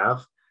controls you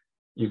have,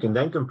 you can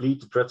then complete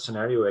the threat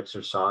scenario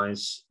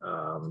exercise,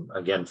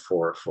 again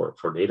for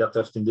data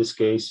theft in this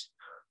case.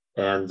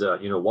 And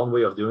one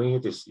way of doing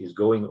it is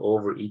going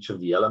over each of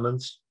the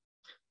elements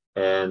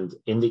and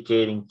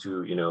indicating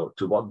to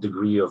what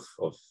degree of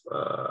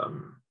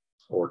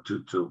or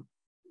to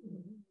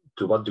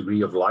what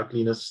degree of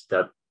likeliness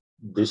that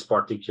this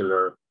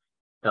particular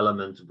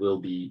element will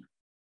be,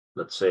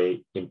 let's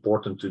say,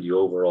 important to the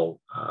overall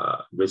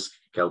risk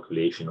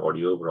calculation or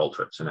the overall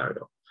threat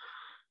scenario.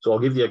 So I'll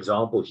give the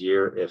example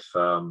here. If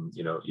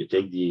you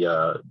take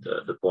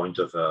the point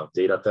of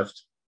data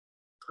theft,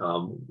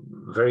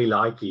 very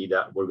likely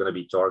that we're going to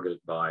be targeted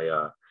by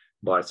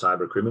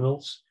cyber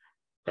criminals,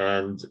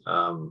 and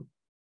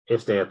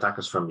if they attack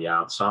us from the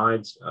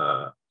outside,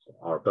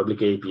 our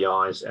public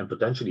APIs and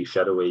potentially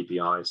shadow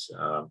APIs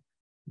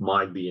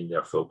might be in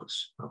their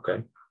focus.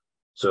 Okay,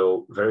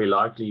 so very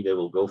likely they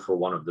will go for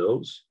one of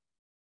those.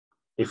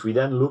 If we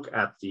then look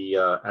at the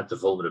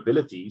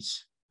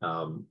vulnerabilities,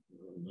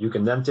 you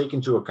can then take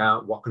into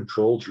account what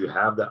controls you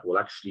have that will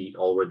actually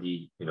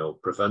already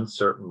prevent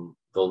certain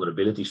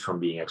vulnerabilities from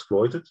being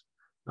exploited.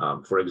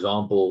 For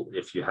example,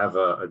 if you have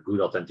a good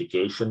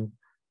authentication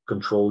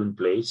control in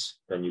place,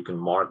 then you can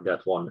mark that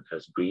one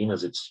as green,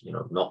 as it's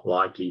not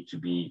likely to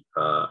be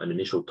an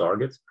initial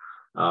target.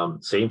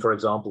 Same, for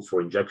example,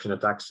 for injection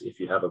attacks. If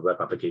you have a web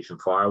application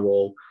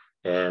firewall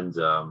and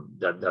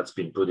that's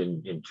been put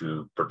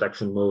into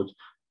protection mode,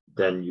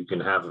 then you can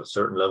have a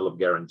certain level of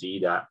guarantee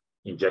that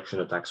injection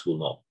attacks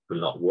will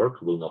not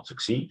work, will not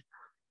succeed.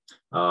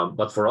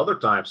 But for other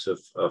types of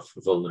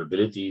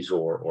vulnerabilities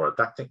or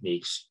attack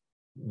techniques,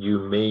 you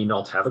may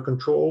not have a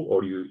control,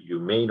 or you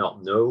may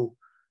not know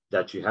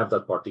that you have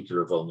that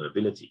particular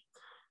vulnerability.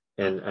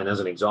 And as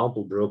an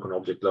example, broken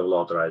object level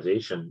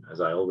authorization,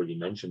 as I already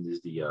mentioned,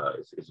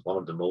 is one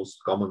of the most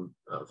common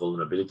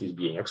vulnerabilities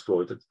being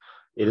exploited.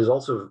 It is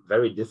also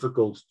very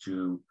difficult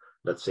to,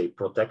 let's say,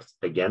 protect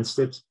against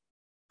it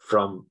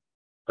from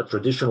a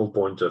traditional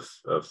point of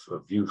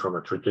view, from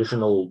a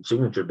traditional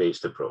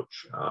signature-based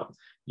approach.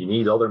 You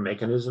need other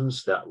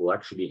mechanisms that will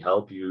actually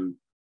help you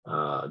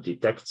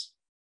detect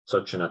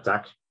such an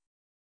attack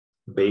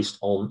based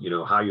on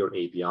how your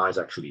APIs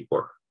actually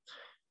work.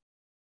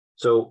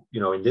 So,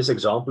 in this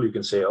example, you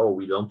can say, oh,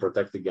 we don't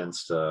protect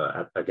against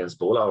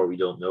BOLA, or we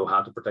don't know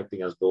how to protect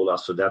against BOLA.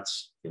 So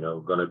that's,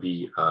 going to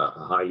be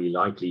a highly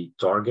likely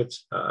target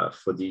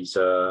for these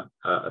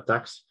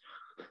attacks.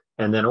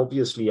 And then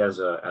obviously, as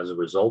a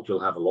result,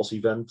 you'll have a loss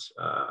event.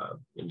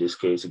 In this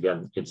case,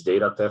 again, it's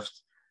data theft.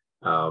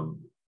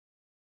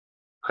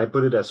 I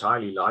put it as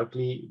highly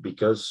likely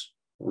because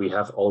we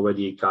have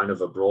already kind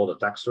of a broad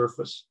attack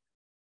surface.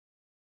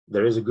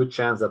 There is a good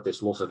chance that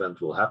this loss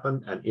event will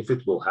happen. And if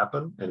it will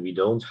happen and we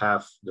don't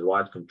have the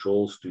right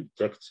controls to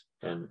detect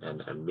and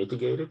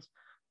mitigate it,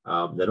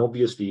 then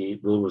obviously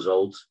it will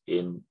result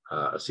in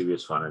a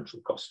serious financial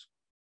cost.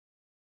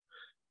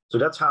 So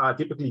that's how I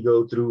typically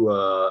go through,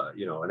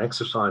 an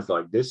exercise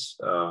like this.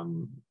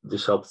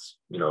 This helps,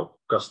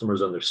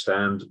 customers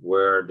understand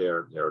where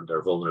their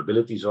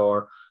vulnerabilities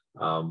are,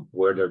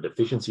 where their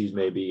deficiencies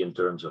may be in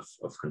terms of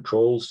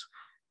controls,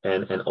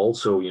 and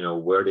also,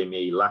 where they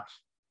may lack,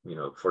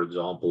 for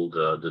example,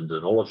 the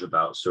knowledge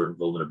about certain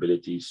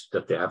vulnerabilities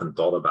that they haven't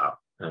thought about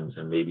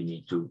and maybe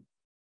need to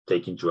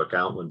take into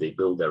account when they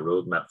build their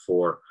roadmap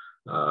for,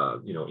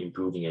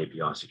 improving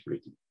API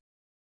security.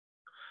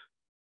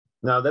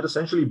 Now, that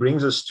essentially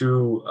brings us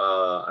to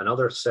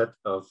another set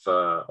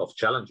of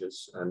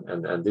challenges.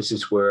 And this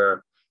is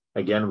where,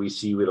 again, we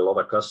see with a lot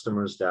of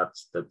customers that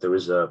there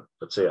is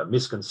let's say, a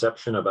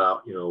misconception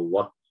about,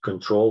 what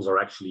controls are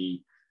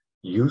actually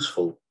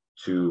useful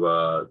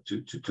to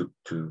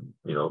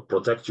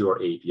protect your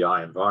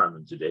API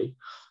environment today.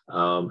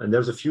 And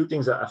there's a few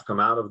things that have come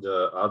out of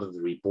the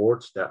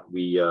report that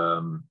we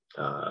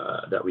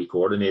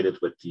coordinated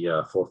with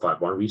the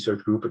 451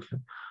 research group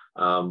again.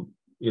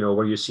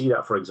 Where you see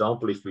that, for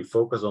example, if we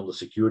focus on the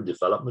secure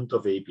development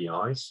of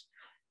APIs,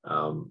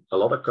 a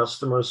lot of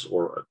customers,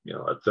 or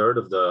a third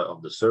of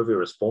the survey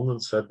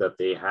respondents, said that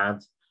they had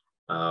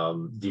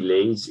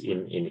delays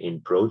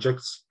in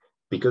projects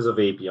because of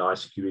API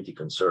security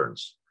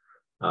concerns.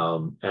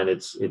 And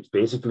it's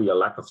basically a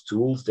lack of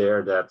tools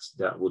there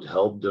that would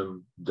help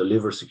them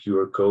deliver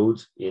secure code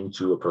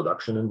into a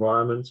production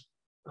environment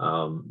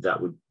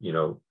that would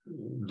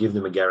give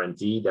them a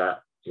guarantee that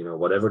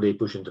whatever they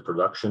push into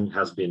production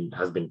has been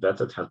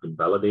vetted, has been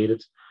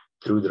validated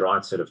through the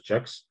right set of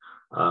checks.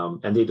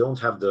 And they don't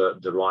have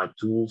the right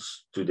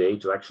tools today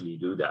to actually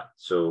do that.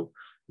 So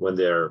when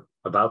they're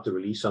about to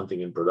release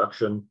something in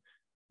production,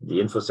 the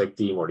InfoSec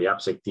team or the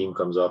AppSec team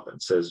comes up and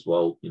says,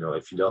 well,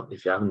 if you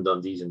haven't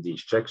done these and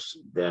these checks,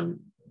 then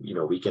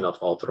we cannot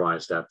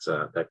authorize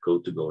that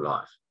code to go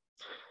live.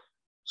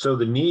 So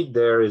the need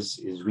there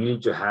is really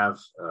to have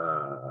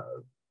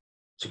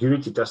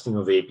security testing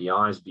of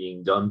APIs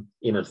being done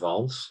in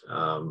advance,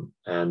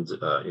 and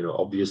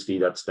obviously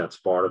that's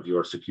part of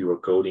your secure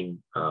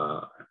coding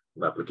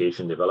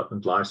application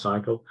development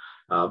lifecycle.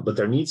 But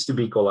there needs to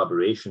be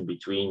collaboration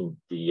between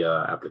the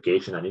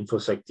application and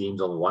InfoSec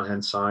teams on the one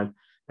hand side,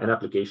 and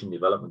application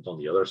development on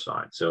the other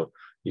side. So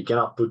you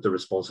cannot put the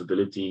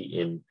responsibility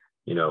in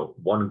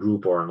one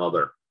group or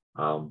another.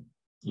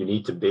 You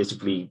need to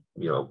basically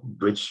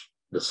bridge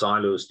the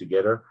silos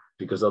together,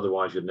 because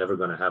otherwise you're never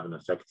going to have an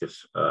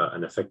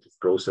effective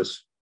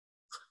process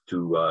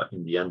to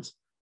in the end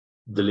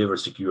deliver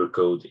secure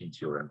code into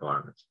your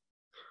environment.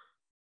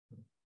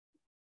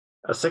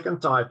 A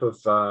second type of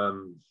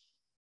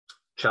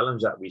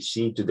challenge that we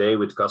see today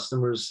with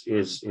customers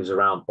is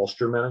around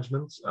posture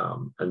management,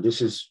 and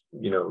this is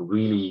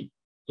really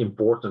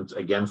important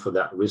again for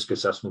that risk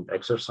assessment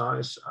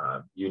exercise.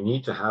 You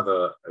need to have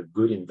a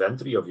good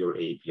inventory of your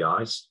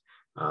APIs,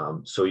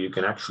 so you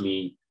can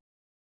actually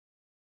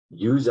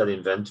use that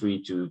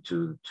inventory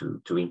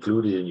to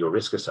include it in your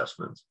risk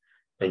assessment.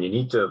 And you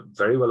need to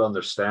very well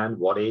understand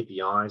what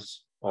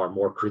APIs are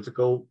more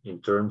critical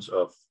in terms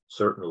of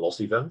certain loss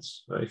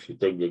events. If you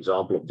take the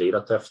example of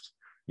data theft,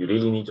 you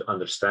really need to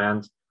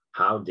understand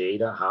how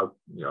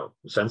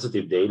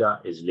sensitive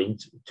data is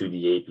linked to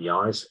the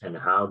APIs and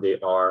how they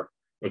are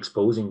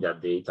exposing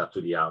that data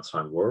to the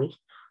outside world.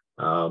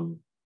 And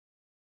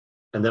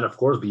then, of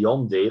course,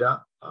 beyond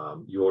data,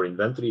 your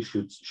inventory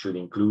should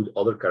include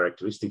other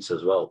characteristics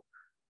as well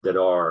that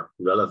are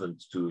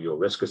relevant to your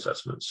risk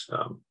assessments.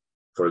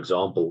 For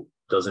example,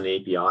 does an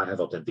API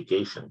have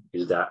authentication?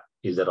 Is that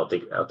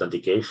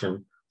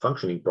authentication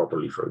functioning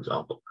properly, for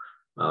example?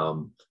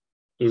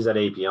 Is that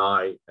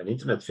API an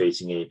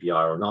internet-facing API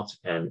or not?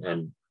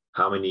 And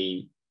how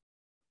many,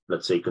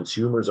 let's say,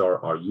 consumers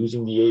are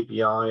using the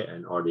API,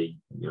 and are they,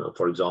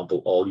 for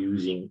example, all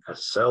using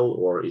SSL,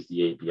 or is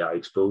the API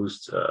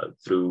exposed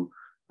through,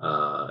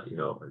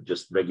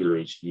 just regular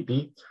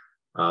HTTP?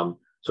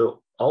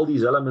 So all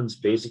these elements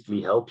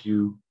basically help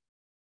you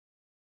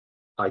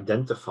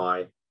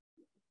identify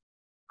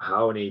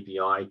how an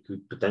API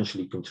could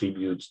potentially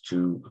contribute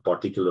to a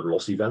particular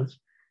loss event,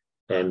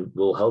 and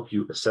will help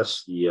you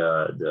assess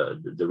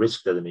the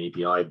risk that an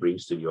API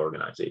brings to the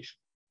organization.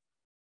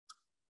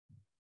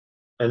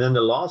 And then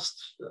the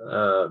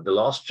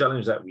last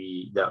challenge that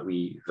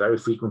we very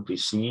frequently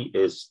see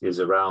is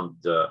around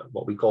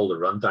what we call the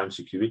runtime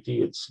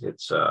security.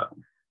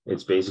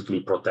 It's basically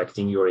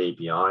protecting your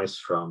APIs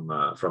from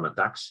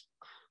attacks.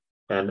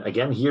 And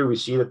again, here we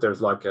see that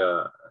there's like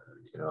a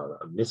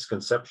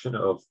misconception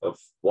of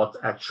what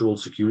actual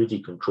security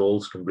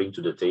controls can bring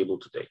to the table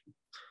today.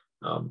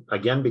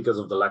 Again, because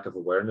of the lack of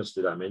awareness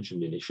that I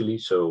mentioned initially.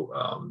 So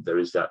there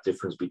is that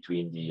difference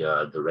between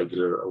the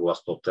regular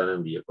OWASP top 10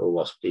 and the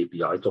OWASP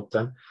API top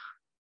 10.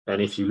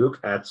 And if you look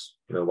at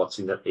what's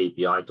in that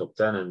API top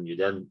 10, and you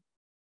then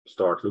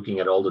start looking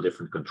at all the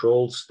different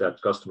controls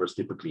that customers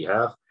typically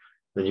have,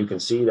 then you can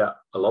see that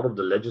a lot of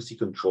the legacy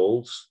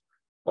controls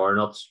are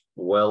not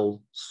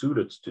well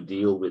suited to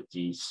deal with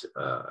these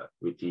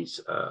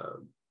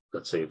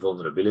let's say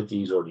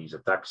vulnerabilities or these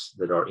attacks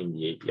that are in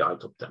the API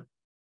top 10.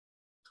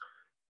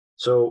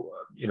 So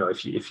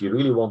if you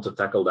really want to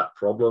tackle that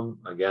problem,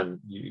 again,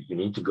 you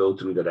need to go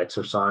through that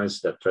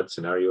exercise, that threat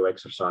scenario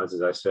exercise.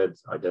 As I said,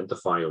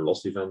 identify your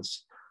loss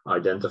events,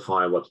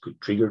 identify what could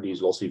trigger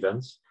these loss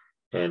events,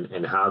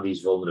 and how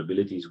these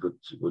vulnerabilities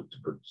would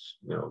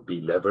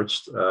be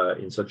leveraged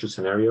in such a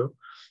scenario.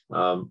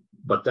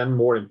 But then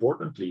more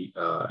importantly,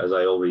 as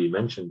I already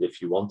mentioned,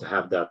 if you want to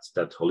have that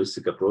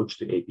holistic approach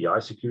to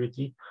API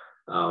security,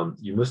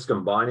 you must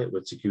combine it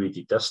with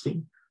security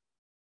testing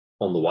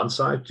on the one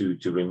side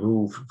to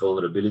remove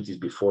vulnerabilities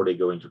before they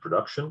go into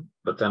production.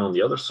 But then on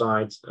the other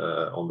side,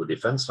 on the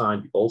defense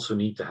side, you also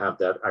need to have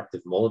that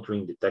active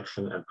monitoring,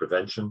 detection, and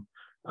prevention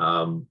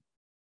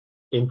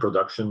in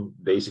production,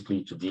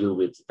 basically to deal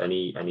with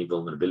any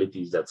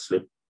vulnerabilities that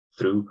slip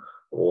through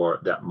or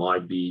that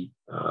might be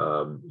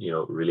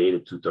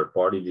related to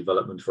third-party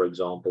development, for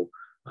example,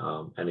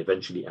 and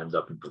eventually end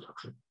up in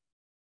production.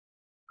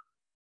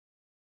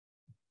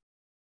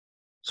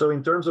 So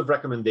in terms of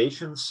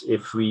recommendations,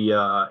 if we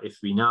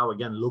now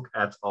again look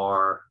at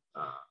our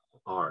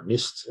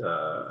NIST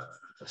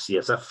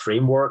CSF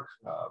framework,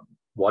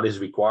 what is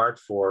required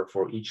for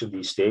each of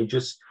these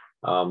stages,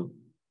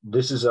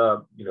 this is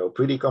a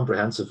pretty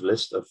comprehensive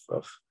list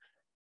of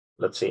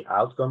let's say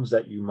outcomes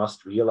that you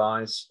must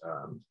realize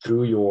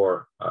through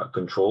your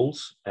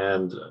controls.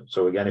 And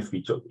so again, if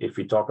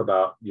we talk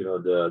about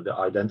the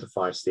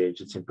identify stage,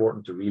 it's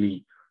important to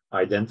really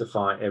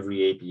identify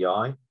every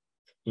API,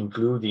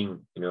 including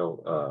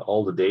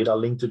all the data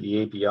linked to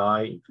the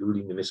API,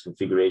 including the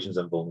misconfigurations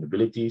and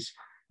vulnerabilities,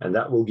 and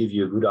that will give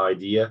you a good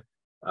idea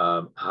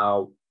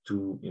how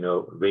to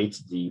rate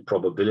the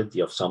probability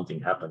of something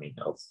happening,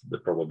 of the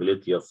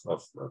probability of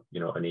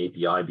an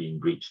API being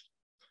breached.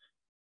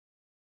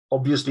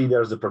 Obviously,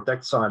 there's the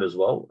protect side as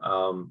well.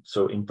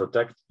 So in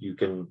protect, you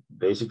can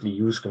basically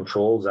use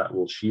controls that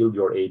will shield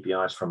your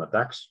APIs from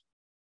attacks.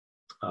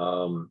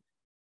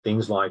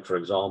 Things like, for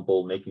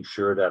example, making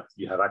sure that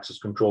you have access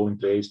control in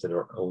place, that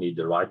only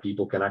the right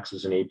people can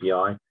access an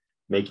API,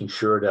 making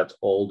sure that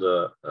all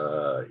the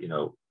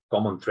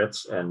common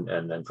threats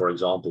and for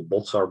example,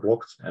 bots are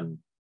blocked and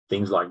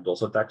things like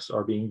DOS attacks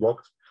are being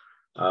blocked.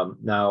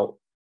 Now,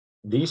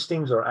 these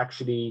things are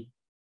actually,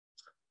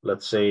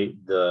 let's say,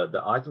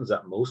 the items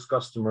that most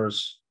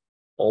customers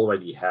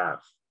already have,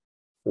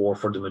 or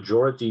for the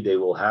majority, they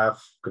will have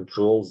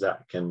controls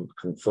that can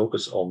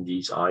focus on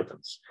these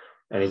items.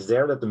 And it's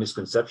there that the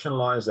misconception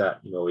lies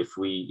that if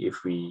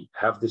we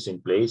have this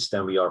in place,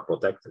 then we are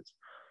protected.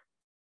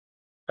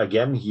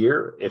 Again,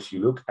 here, if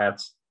you look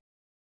at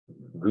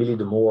really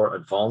the more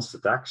advanced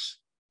attacks,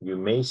 you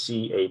may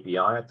see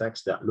API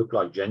attacks that look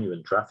like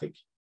genuine traffic,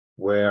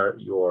 where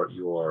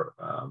your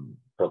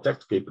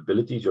protect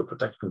capabilities, your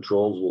protect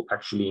controls will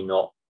actually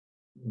not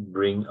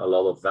bring a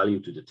lot of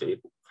value to the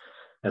table.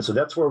 And so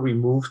that's where we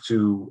move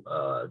to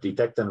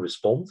detect and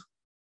respond.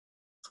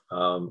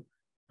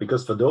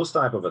 Because for those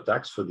type of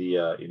attacks, for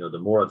the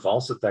more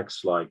advanced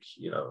attacks, like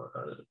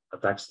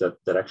attacks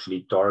that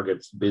actually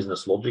target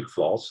business logic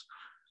flaws,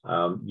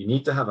 you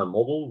need to have a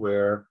model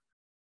where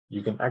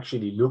you can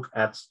actually look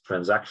at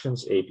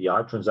transactions,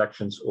 API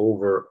transactions,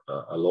 over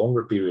a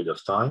longer period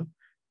of time,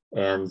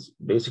 and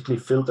basically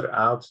filter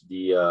out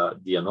the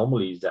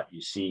anomalies that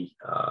you see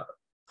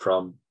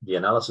from the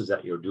analysis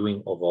that you're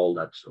doing of all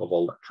that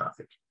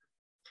traffic.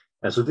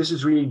 And so this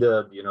is really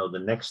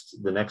the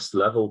next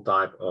level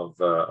type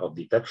of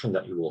detection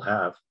that you will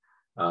have,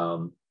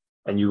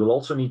 and you will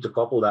also need to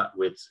couple that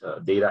with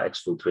data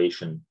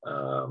exfiltration,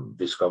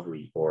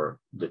 discovery, or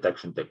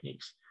detection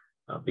techniques,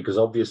 because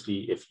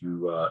obviously if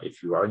you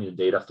are in a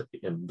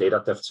data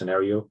theft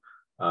scenario,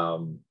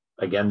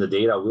 again, the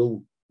data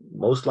will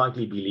most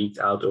likely be leaked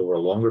out over a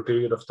longer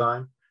period of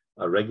time.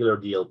 A regular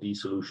DLP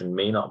solution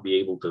may not be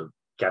able to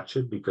catch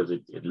it because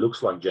it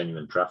looks like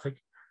genuine traffic.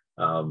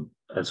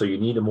 And so you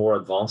need a more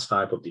advanced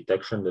type of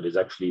detection that is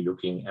actually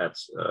looking at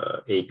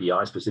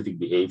API specific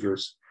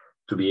behaviors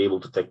to be able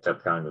to detect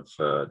that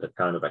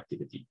kind of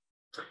activity.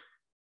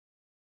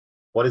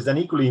 What is then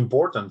equally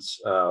important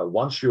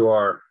once you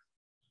are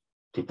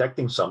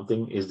detecting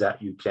something is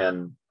that you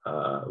can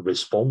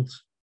respond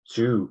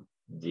to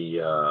the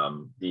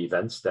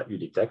events that you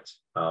detect.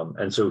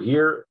 And so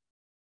here,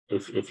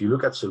 if you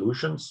look at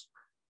solutions,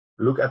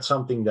 look at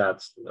something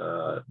that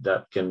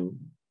can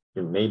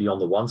maybe on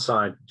the one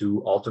side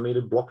do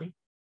automated blocking,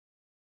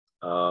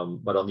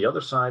 but on the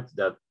other side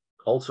that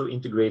also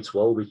integrates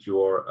well with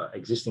your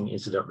existing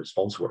incident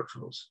response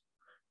workflows.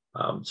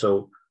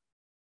 So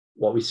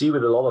what we see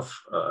with a lot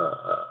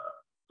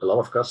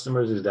of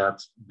customers is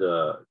that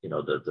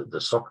the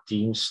SOC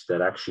teams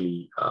that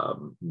actually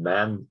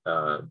man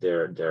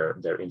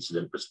their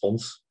incident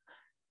response,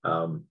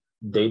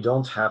 they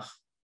don't have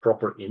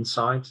proper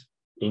insight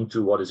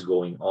into what is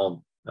going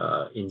on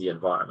in the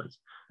environment.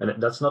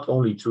 And that's not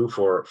only true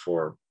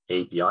for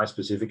API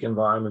specific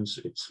environments.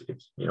 It's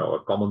a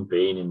common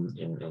pain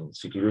in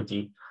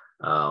security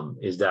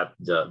is that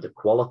the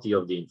quality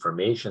of the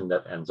information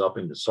that ends up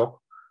in the SOC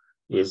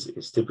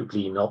is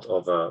typically not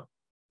of a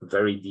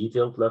very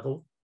detailed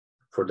level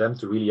for them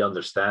to really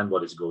understand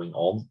what is going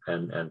on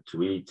and to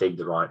really take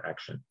the right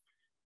action.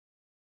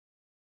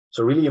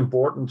 So really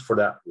important for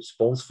that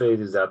response phase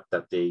is that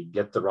they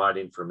get the right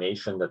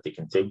information, that they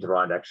can take the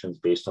right actions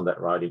based on that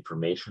right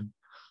information.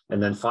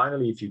 And then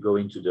finally, if you go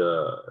into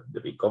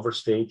the recover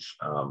stage,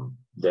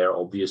 there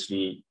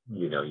obviously,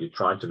 you're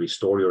trying to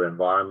restore your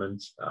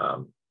environment.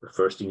 The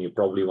first thing you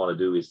probably want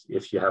to do is,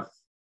 if you have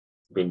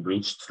been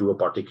breached through a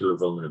particular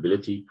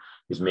vulnerability,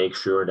 is make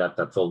sure that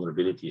that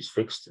vulnerability is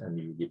fixed and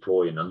you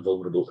deploy an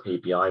unvulnerable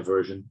API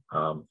version.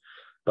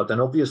 But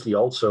then obviously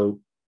also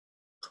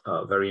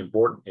very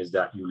important is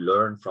that you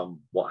learn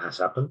from what has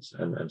happened.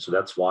 And so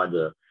that's why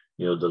the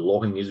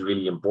logging is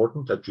really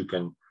important, that you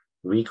can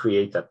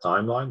recreate that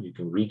timeline, you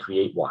can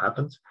recreate what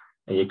happened,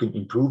 and you can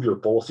improve your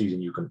policies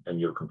and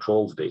your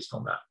controls based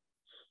on that.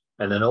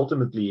 And then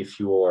ultimately, if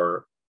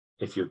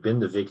you've been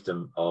the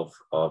victim of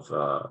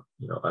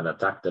an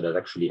attack that had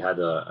actually had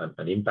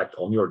an impact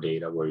on your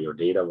data, where your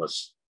data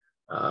was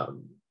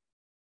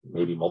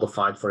maybe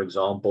modified, for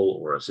example,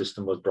 or a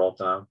system was brought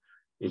down,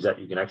 is that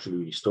you can actually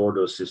restore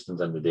those systems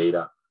and the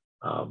data.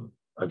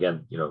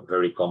 Again,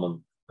 very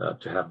common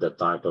to have that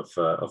type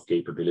of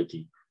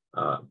capability.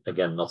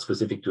 Again, not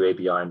specific to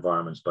API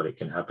environments, but it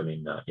can happen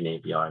in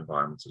API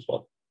environments as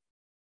well.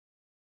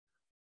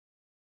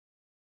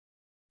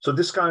 So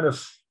this kind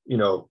of,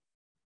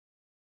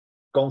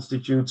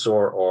 constitutes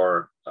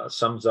or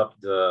sums up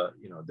the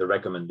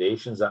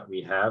recommendations that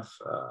we have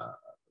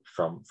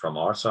from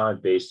our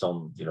side based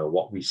on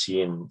what we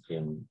see in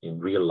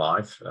real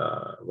life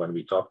when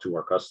we talk to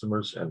our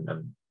customers,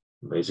 and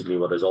basically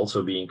what is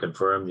also being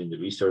confirmed in the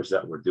research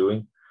that we're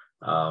doing.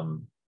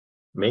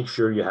 Make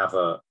sure you have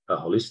a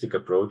holistic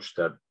approach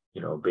that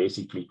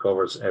basically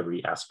covers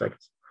every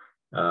aspect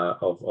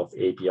of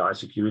API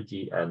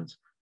security, and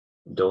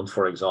don't,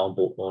 for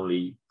example,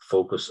 only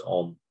focus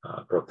on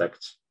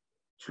protect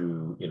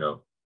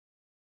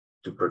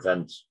to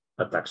prevent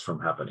attacks from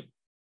happening.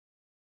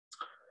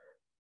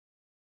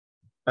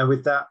 And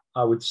with that,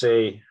 I would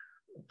say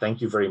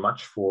thank you very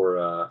much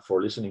for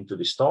listening to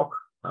this talk.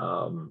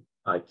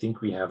 I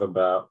think we have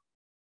about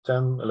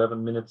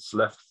 10-11 minutes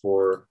left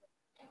for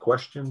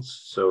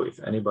questions. So if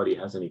anybody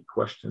has any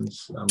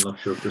questions, I'm not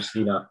sure,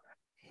 Christina.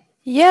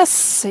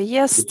 Yes,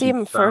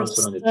 Tim,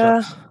 first.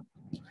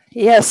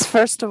 Yes,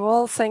 first of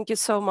all, thank you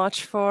so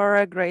much for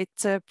a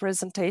great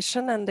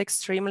presentation and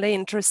extremely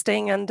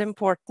interesting and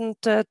important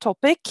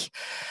topic.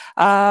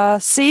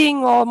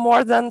 Seeing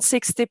more than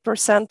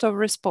 60% of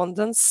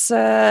respondents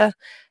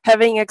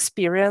having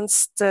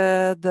experienced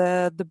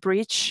the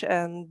breach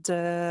and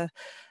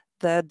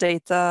the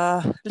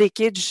data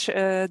leakage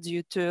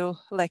due to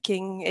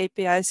lacking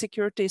API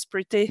security is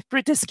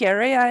pretty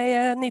scary,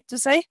 I need to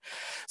say.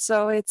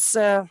 So it's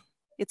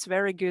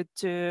very good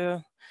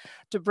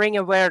to bring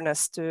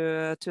awareness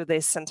to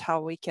this and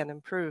how we can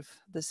improve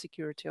the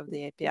security of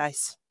the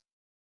APIs.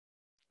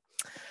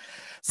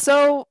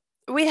 So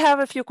we have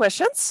a few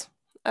questions.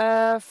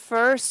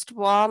 First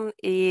one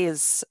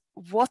is,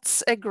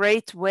 what's a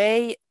great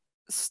way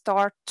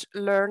start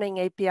learning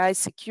API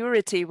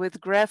security with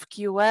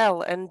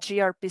GraphQL and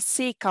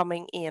gRPC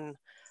coming in?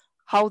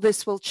 How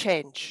this will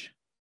change?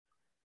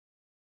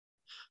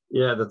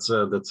 Yeah, that's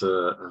a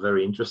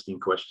very interesting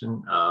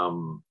question.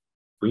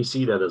 We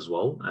see that as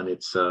well, and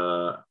it's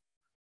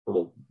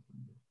well,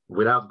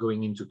 without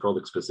going into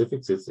product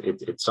specifics,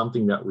 it's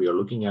something that we are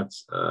looking at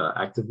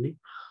actively.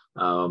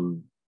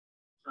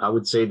 I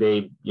would say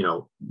they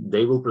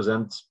will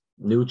present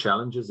new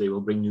challenges. They will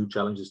bring new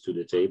challenges to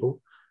the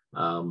table.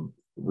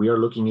 We are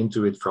looking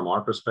into it from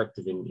our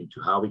perspective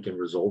into how we can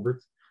resolve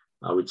it.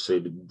 I would say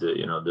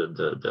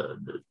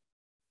the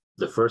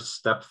first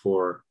step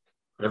for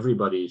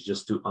everybody is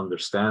just to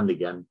understand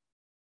again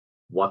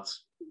what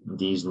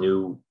these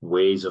new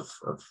ways of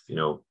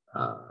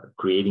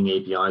creating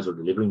APIs or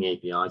delivering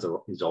APIs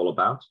is all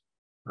about.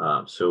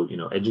 So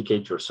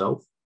educate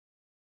yourself,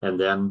 and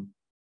then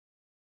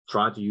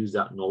try to use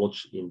that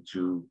knowledge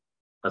into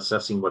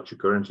assessing what you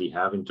currently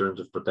have in terms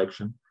of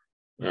protection,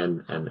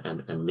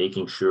 and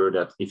making sure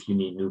that if you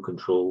need new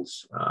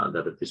controls,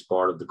 that it is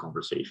part of the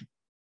conversation.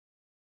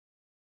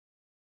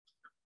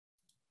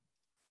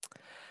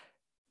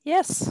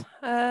 Yes,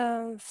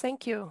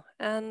 thank you.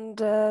 And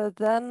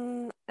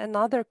then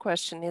another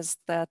question is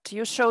that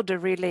you showed a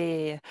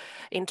really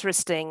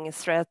interesting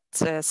threat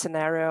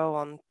scenario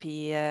on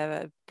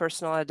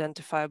personal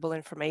identifiable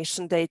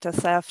information data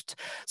theft.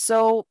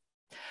 So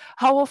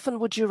How often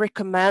would you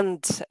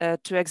recommend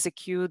to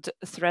execute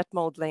threat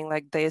modeling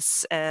like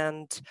this?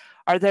 And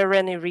are there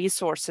any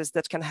resources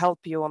that can help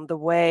you on the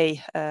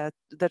way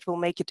that will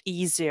make it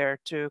easier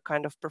to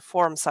kind of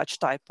perform such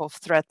type of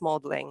threat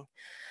modeling?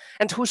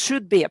 And who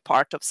should be a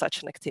part of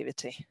such an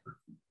activity?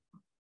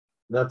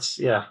 That's,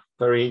 yeah,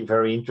 very,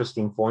 very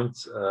interesting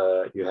point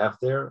you have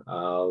there.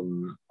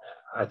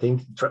 I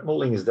think threat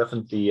modeling is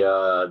definitely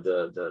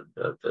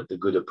the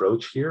good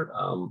approach here.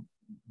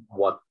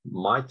 What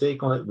my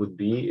take on it would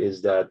be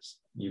is that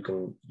you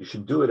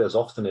should do it as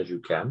often as you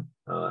can,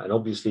 and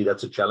obviously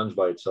that's a challenge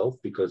by itself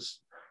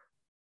because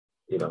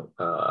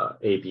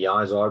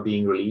APIs are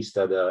being released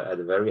at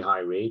a very high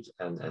rate,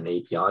 and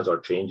APIs are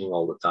changing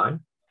all the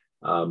time.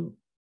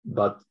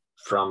 But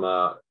from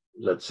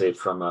let's say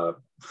from a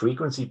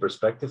frequency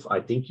perspective, I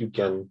think you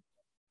can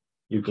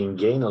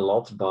gain a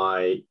lot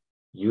by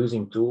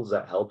using tools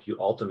that help you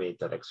automate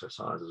that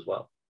exercise as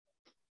well.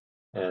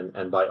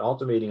 And by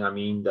automating, I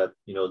mean that,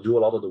 do a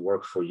lot of the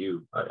work for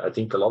you. I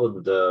think a lot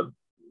of the,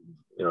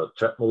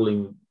 threat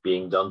modeling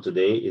being done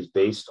today is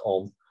based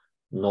on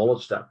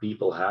knowledge that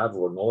people have,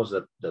 or knowledge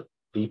that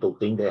people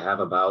think they have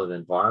about an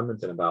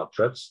environment and about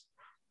threats.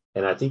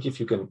 And I think if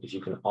you can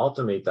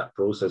automate that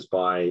process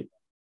by,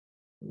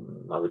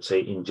 I would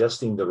say,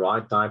 ingesting the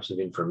right types of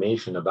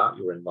information about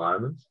your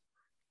environment,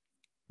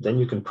 then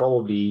you can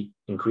probably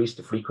increase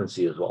the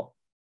frequency as well.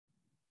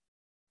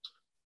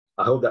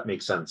 I hope that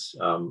makes sense.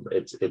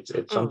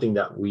 It's something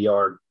that we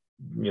are,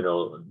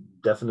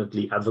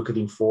 definitely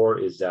advocating for,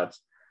 is that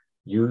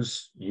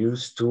use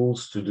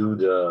tools to do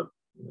the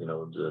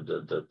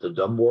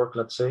dumb work,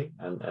 let's say,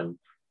 and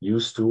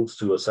use tools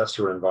to assess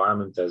your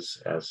environment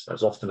as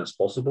often as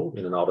possible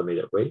in an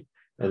automated way,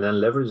 and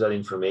then leverage that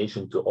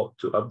information to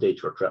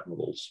update your threat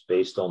models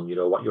based on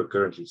what you're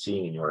currently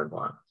seeing in your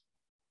environment.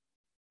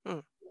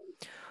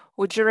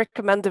 Would you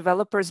recommend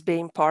developers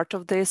being part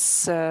of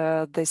this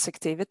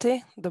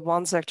activity, the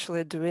ones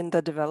actually doing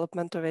the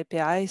development of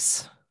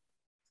APIs?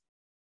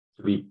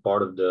 To be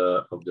part of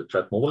the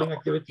threat modeling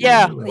activity?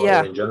 Yeah.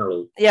 Or in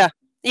general? Yeah,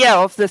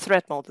 of the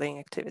threat modeling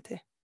activity.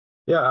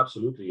 Yeah,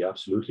 absolutely.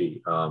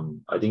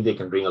 I think they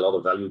can bring a lot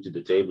of value to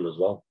the table as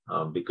well,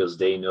 because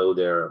they know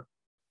their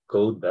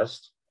code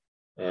best,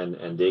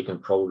 and they can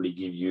probably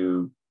give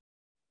you,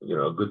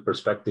 a good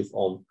perspective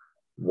on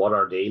what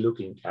are they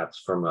looking at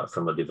from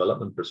a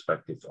development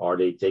perspective. Are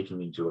they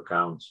taking into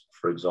account,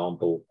 for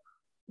example,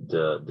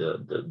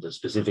 the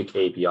specific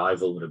API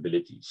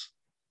vulnerabilities?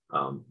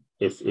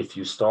 If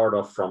you start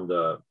off from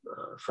the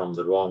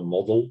wrong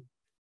model,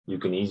 you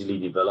can easily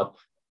develop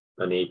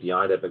an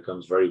API that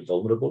becomes very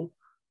vulnerable,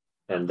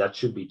 and that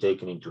should be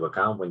taken into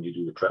account when you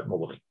do the threat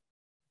modeling.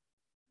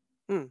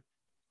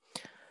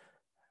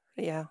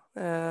 Yeah,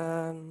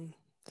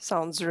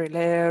 sounds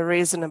really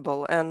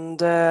reasonable.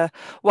 And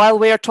while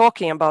we are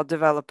talking about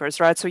developers,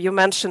 right? So you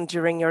mentioned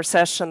during your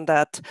session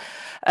that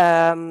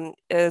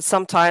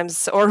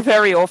sometimes, or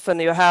very often,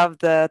 you have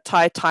the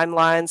tight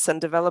timelines, and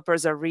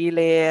developers are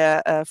really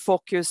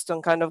focused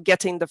on kind of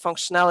getting the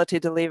functionality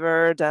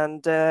delivered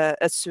and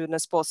as soon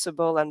as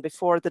possible and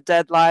before the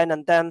deadline.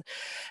 And then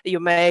you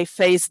may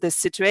face these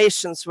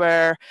situations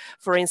where,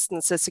 for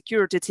instance, a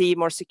security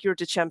team or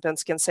security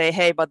champions can say,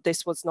 "Hey, but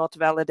this was not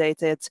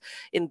validated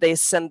in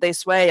this and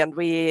this way, and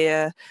we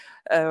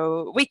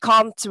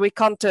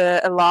can't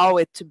allow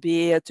it to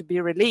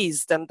be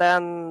released." And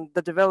then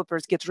the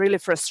developers get really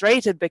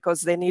frustrated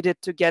because they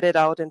needed to get it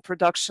out in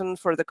production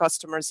for the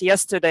customers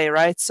yesterday,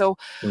 right? So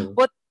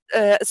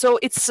so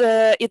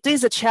it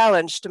is a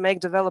challenge to make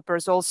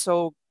developers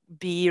also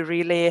be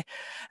really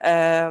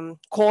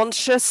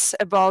conscious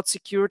about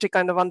security,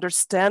 kind of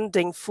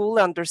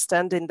fully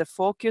understanding the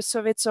focus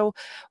of it. So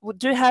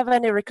do you have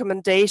any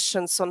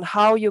recommendations on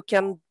how you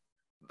can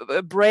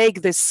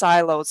break these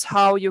silos,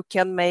 how you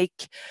can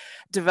make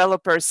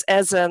developers,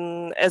 as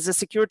a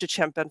security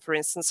champion, for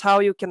instance, how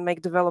you can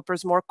make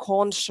developers more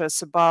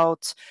conscious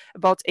about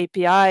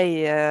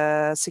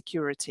API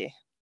security?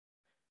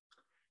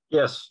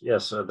 Yes,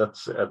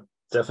 that's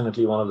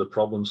definitely one of the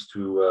problems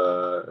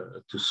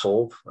to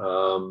solve.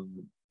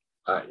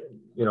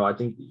 I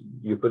think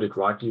you put it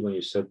rightly when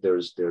you said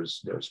there's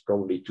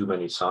probably too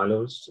many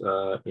silos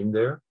in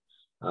there.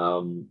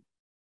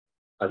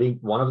 I think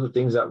one of the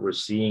things that we're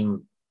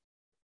seeing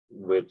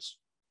with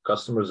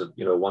customers,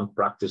 one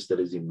practice that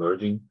is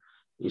emerging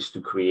is to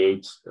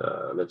create,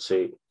 let's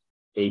say,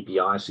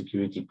 API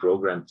security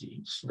program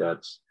teams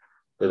that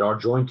are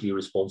jointly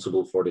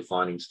responsible for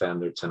defining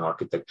standards and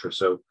architecture.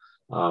 So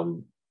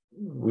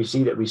we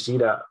see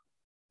that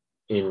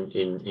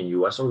in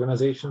US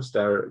organizations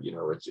there,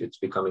 it's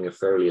becoming a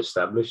fairly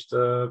established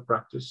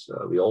practice.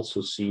 We also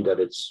see that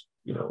it's,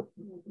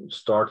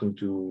 starting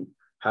to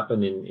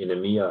happen in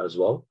EMEA as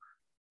well.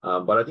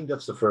 But I think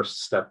that's the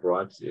first step,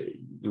 right?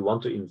 You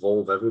want to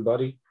involve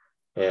everybody,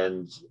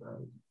 and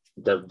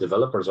the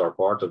developers are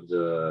part of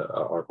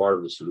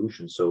the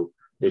solution. So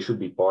they should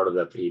be part of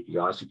that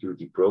API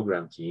security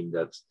program team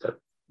that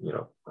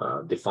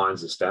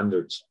defines the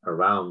standards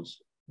around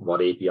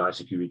what API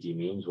security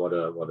means, what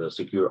a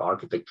secure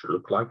architecture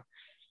looks like.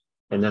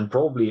 And then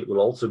probably it will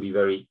also be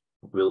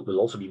will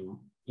also be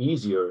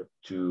easier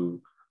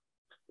to,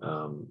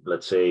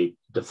 let's say,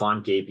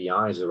 define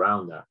KPIs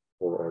around that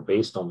or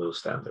based on those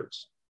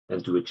standards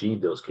and to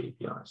achieve those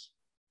KPIs.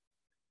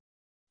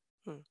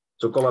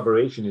 So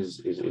collaboration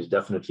is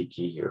definitely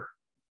key here.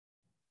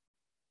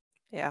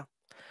 Yeah.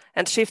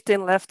 And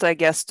shifting left, I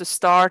guess, to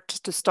start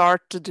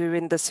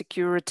doing the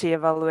security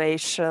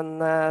evaluation,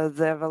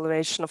 the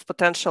evaluation of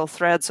potential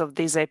threads of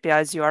these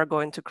APIs you are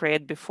going to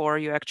create before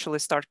you actually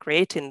start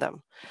creating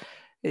them,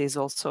 is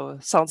also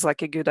sounds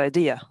like a good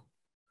idea.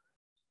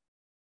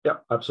 Yeah,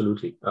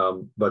 absolutely.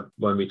 But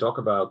when we talk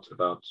about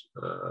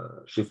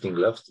shifting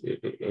left,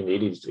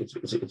 indeed,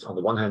 it's on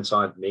the one hand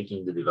side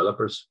making the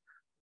developers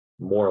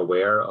more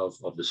aware of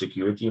the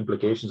security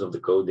implications of the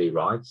code they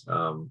write,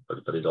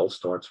 but it all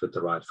starts with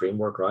the right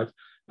framework, right?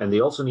 And they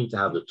also need to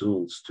have the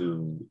tools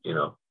to,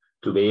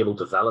 to be able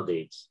to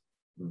validate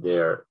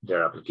their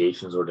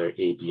applications or their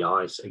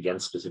APIs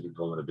against specific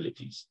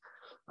vulnerabilities.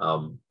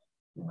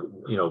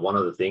 One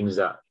of the things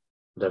that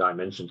I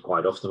mentioned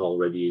quite often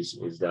already is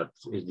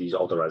these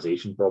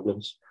authorization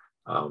problems.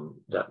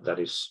 That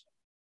is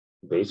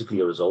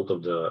basically a result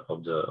of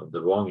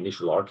the wrong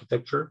initial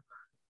architecture.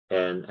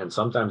 And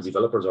sometimes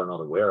developers are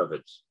not aware of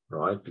it,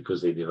 right?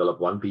 Because they develop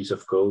one piece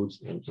of code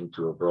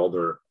into a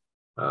broader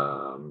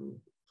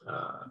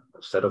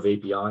set of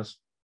APIs.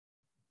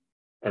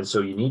 And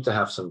so you need to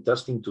have some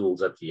testing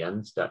tools at the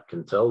end that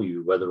can tell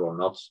you whether or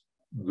not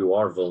you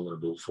are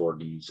vulnerable for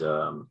these,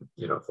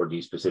 for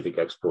these specific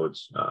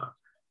exploits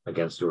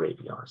against your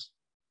APIs.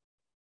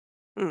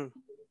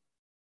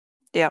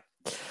 Yeah.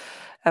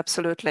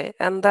 Absolutely.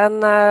 And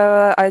then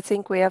I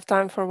think we have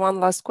time for one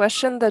last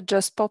question that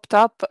just popped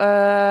up.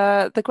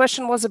 The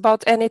question was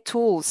about any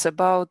tool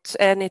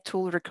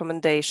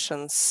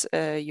recommendations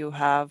you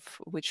have,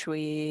 which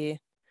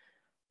we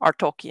are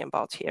talking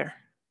about here.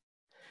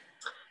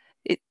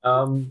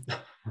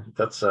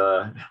 That's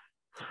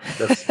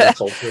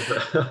also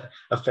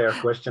a fair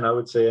question, I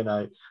would say, and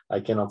I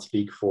cannot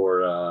speak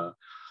for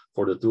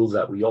the tools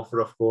that we offer,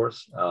 of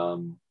course.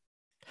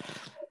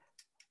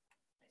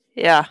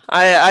 Yeah,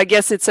 I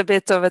guess it's a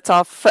bit of a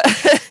tough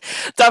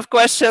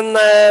question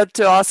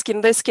to ask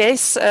in this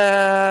case.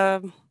 Yeah,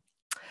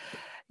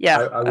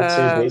 I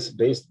would say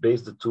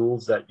base the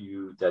tools that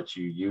you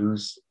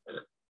use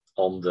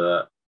on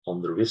the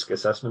risk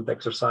assessment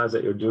exercise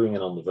that you're doing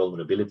and on the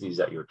vulnerabilities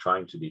that you're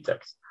trying to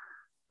detect.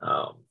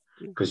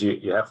 Because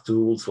you have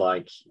tools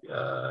like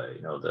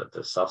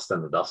the SAST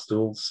and the DAST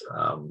tools.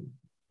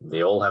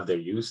 They all have their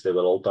use. They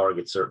will all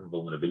target certain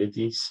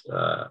vulnerabilities.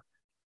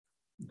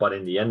 But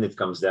in the end, it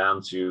comes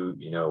down to,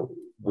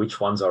 which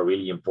ones are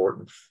really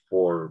important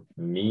for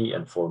me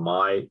and for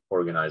my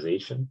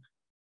organization.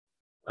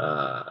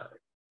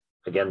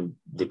 Again,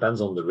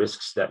 depends on the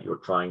risks that you're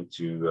trying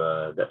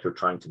to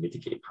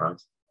mitigate, right?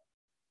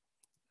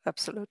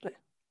 Absolutely.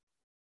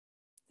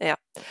 Yeah.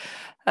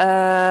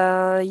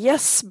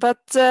 Yes,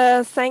 but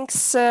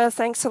thanks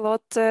a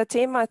lot,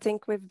 Tim. I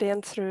think we've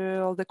been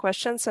through all the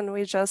questions and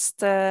we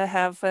just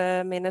have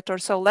a minute or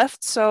so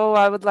left. So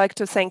I would like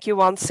to thank you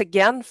once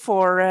again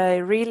for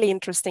a really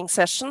interesting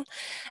session.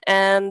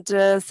 And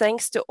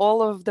thanks to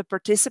all of the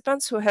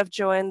participants who have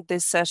joined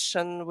this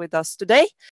session with us today.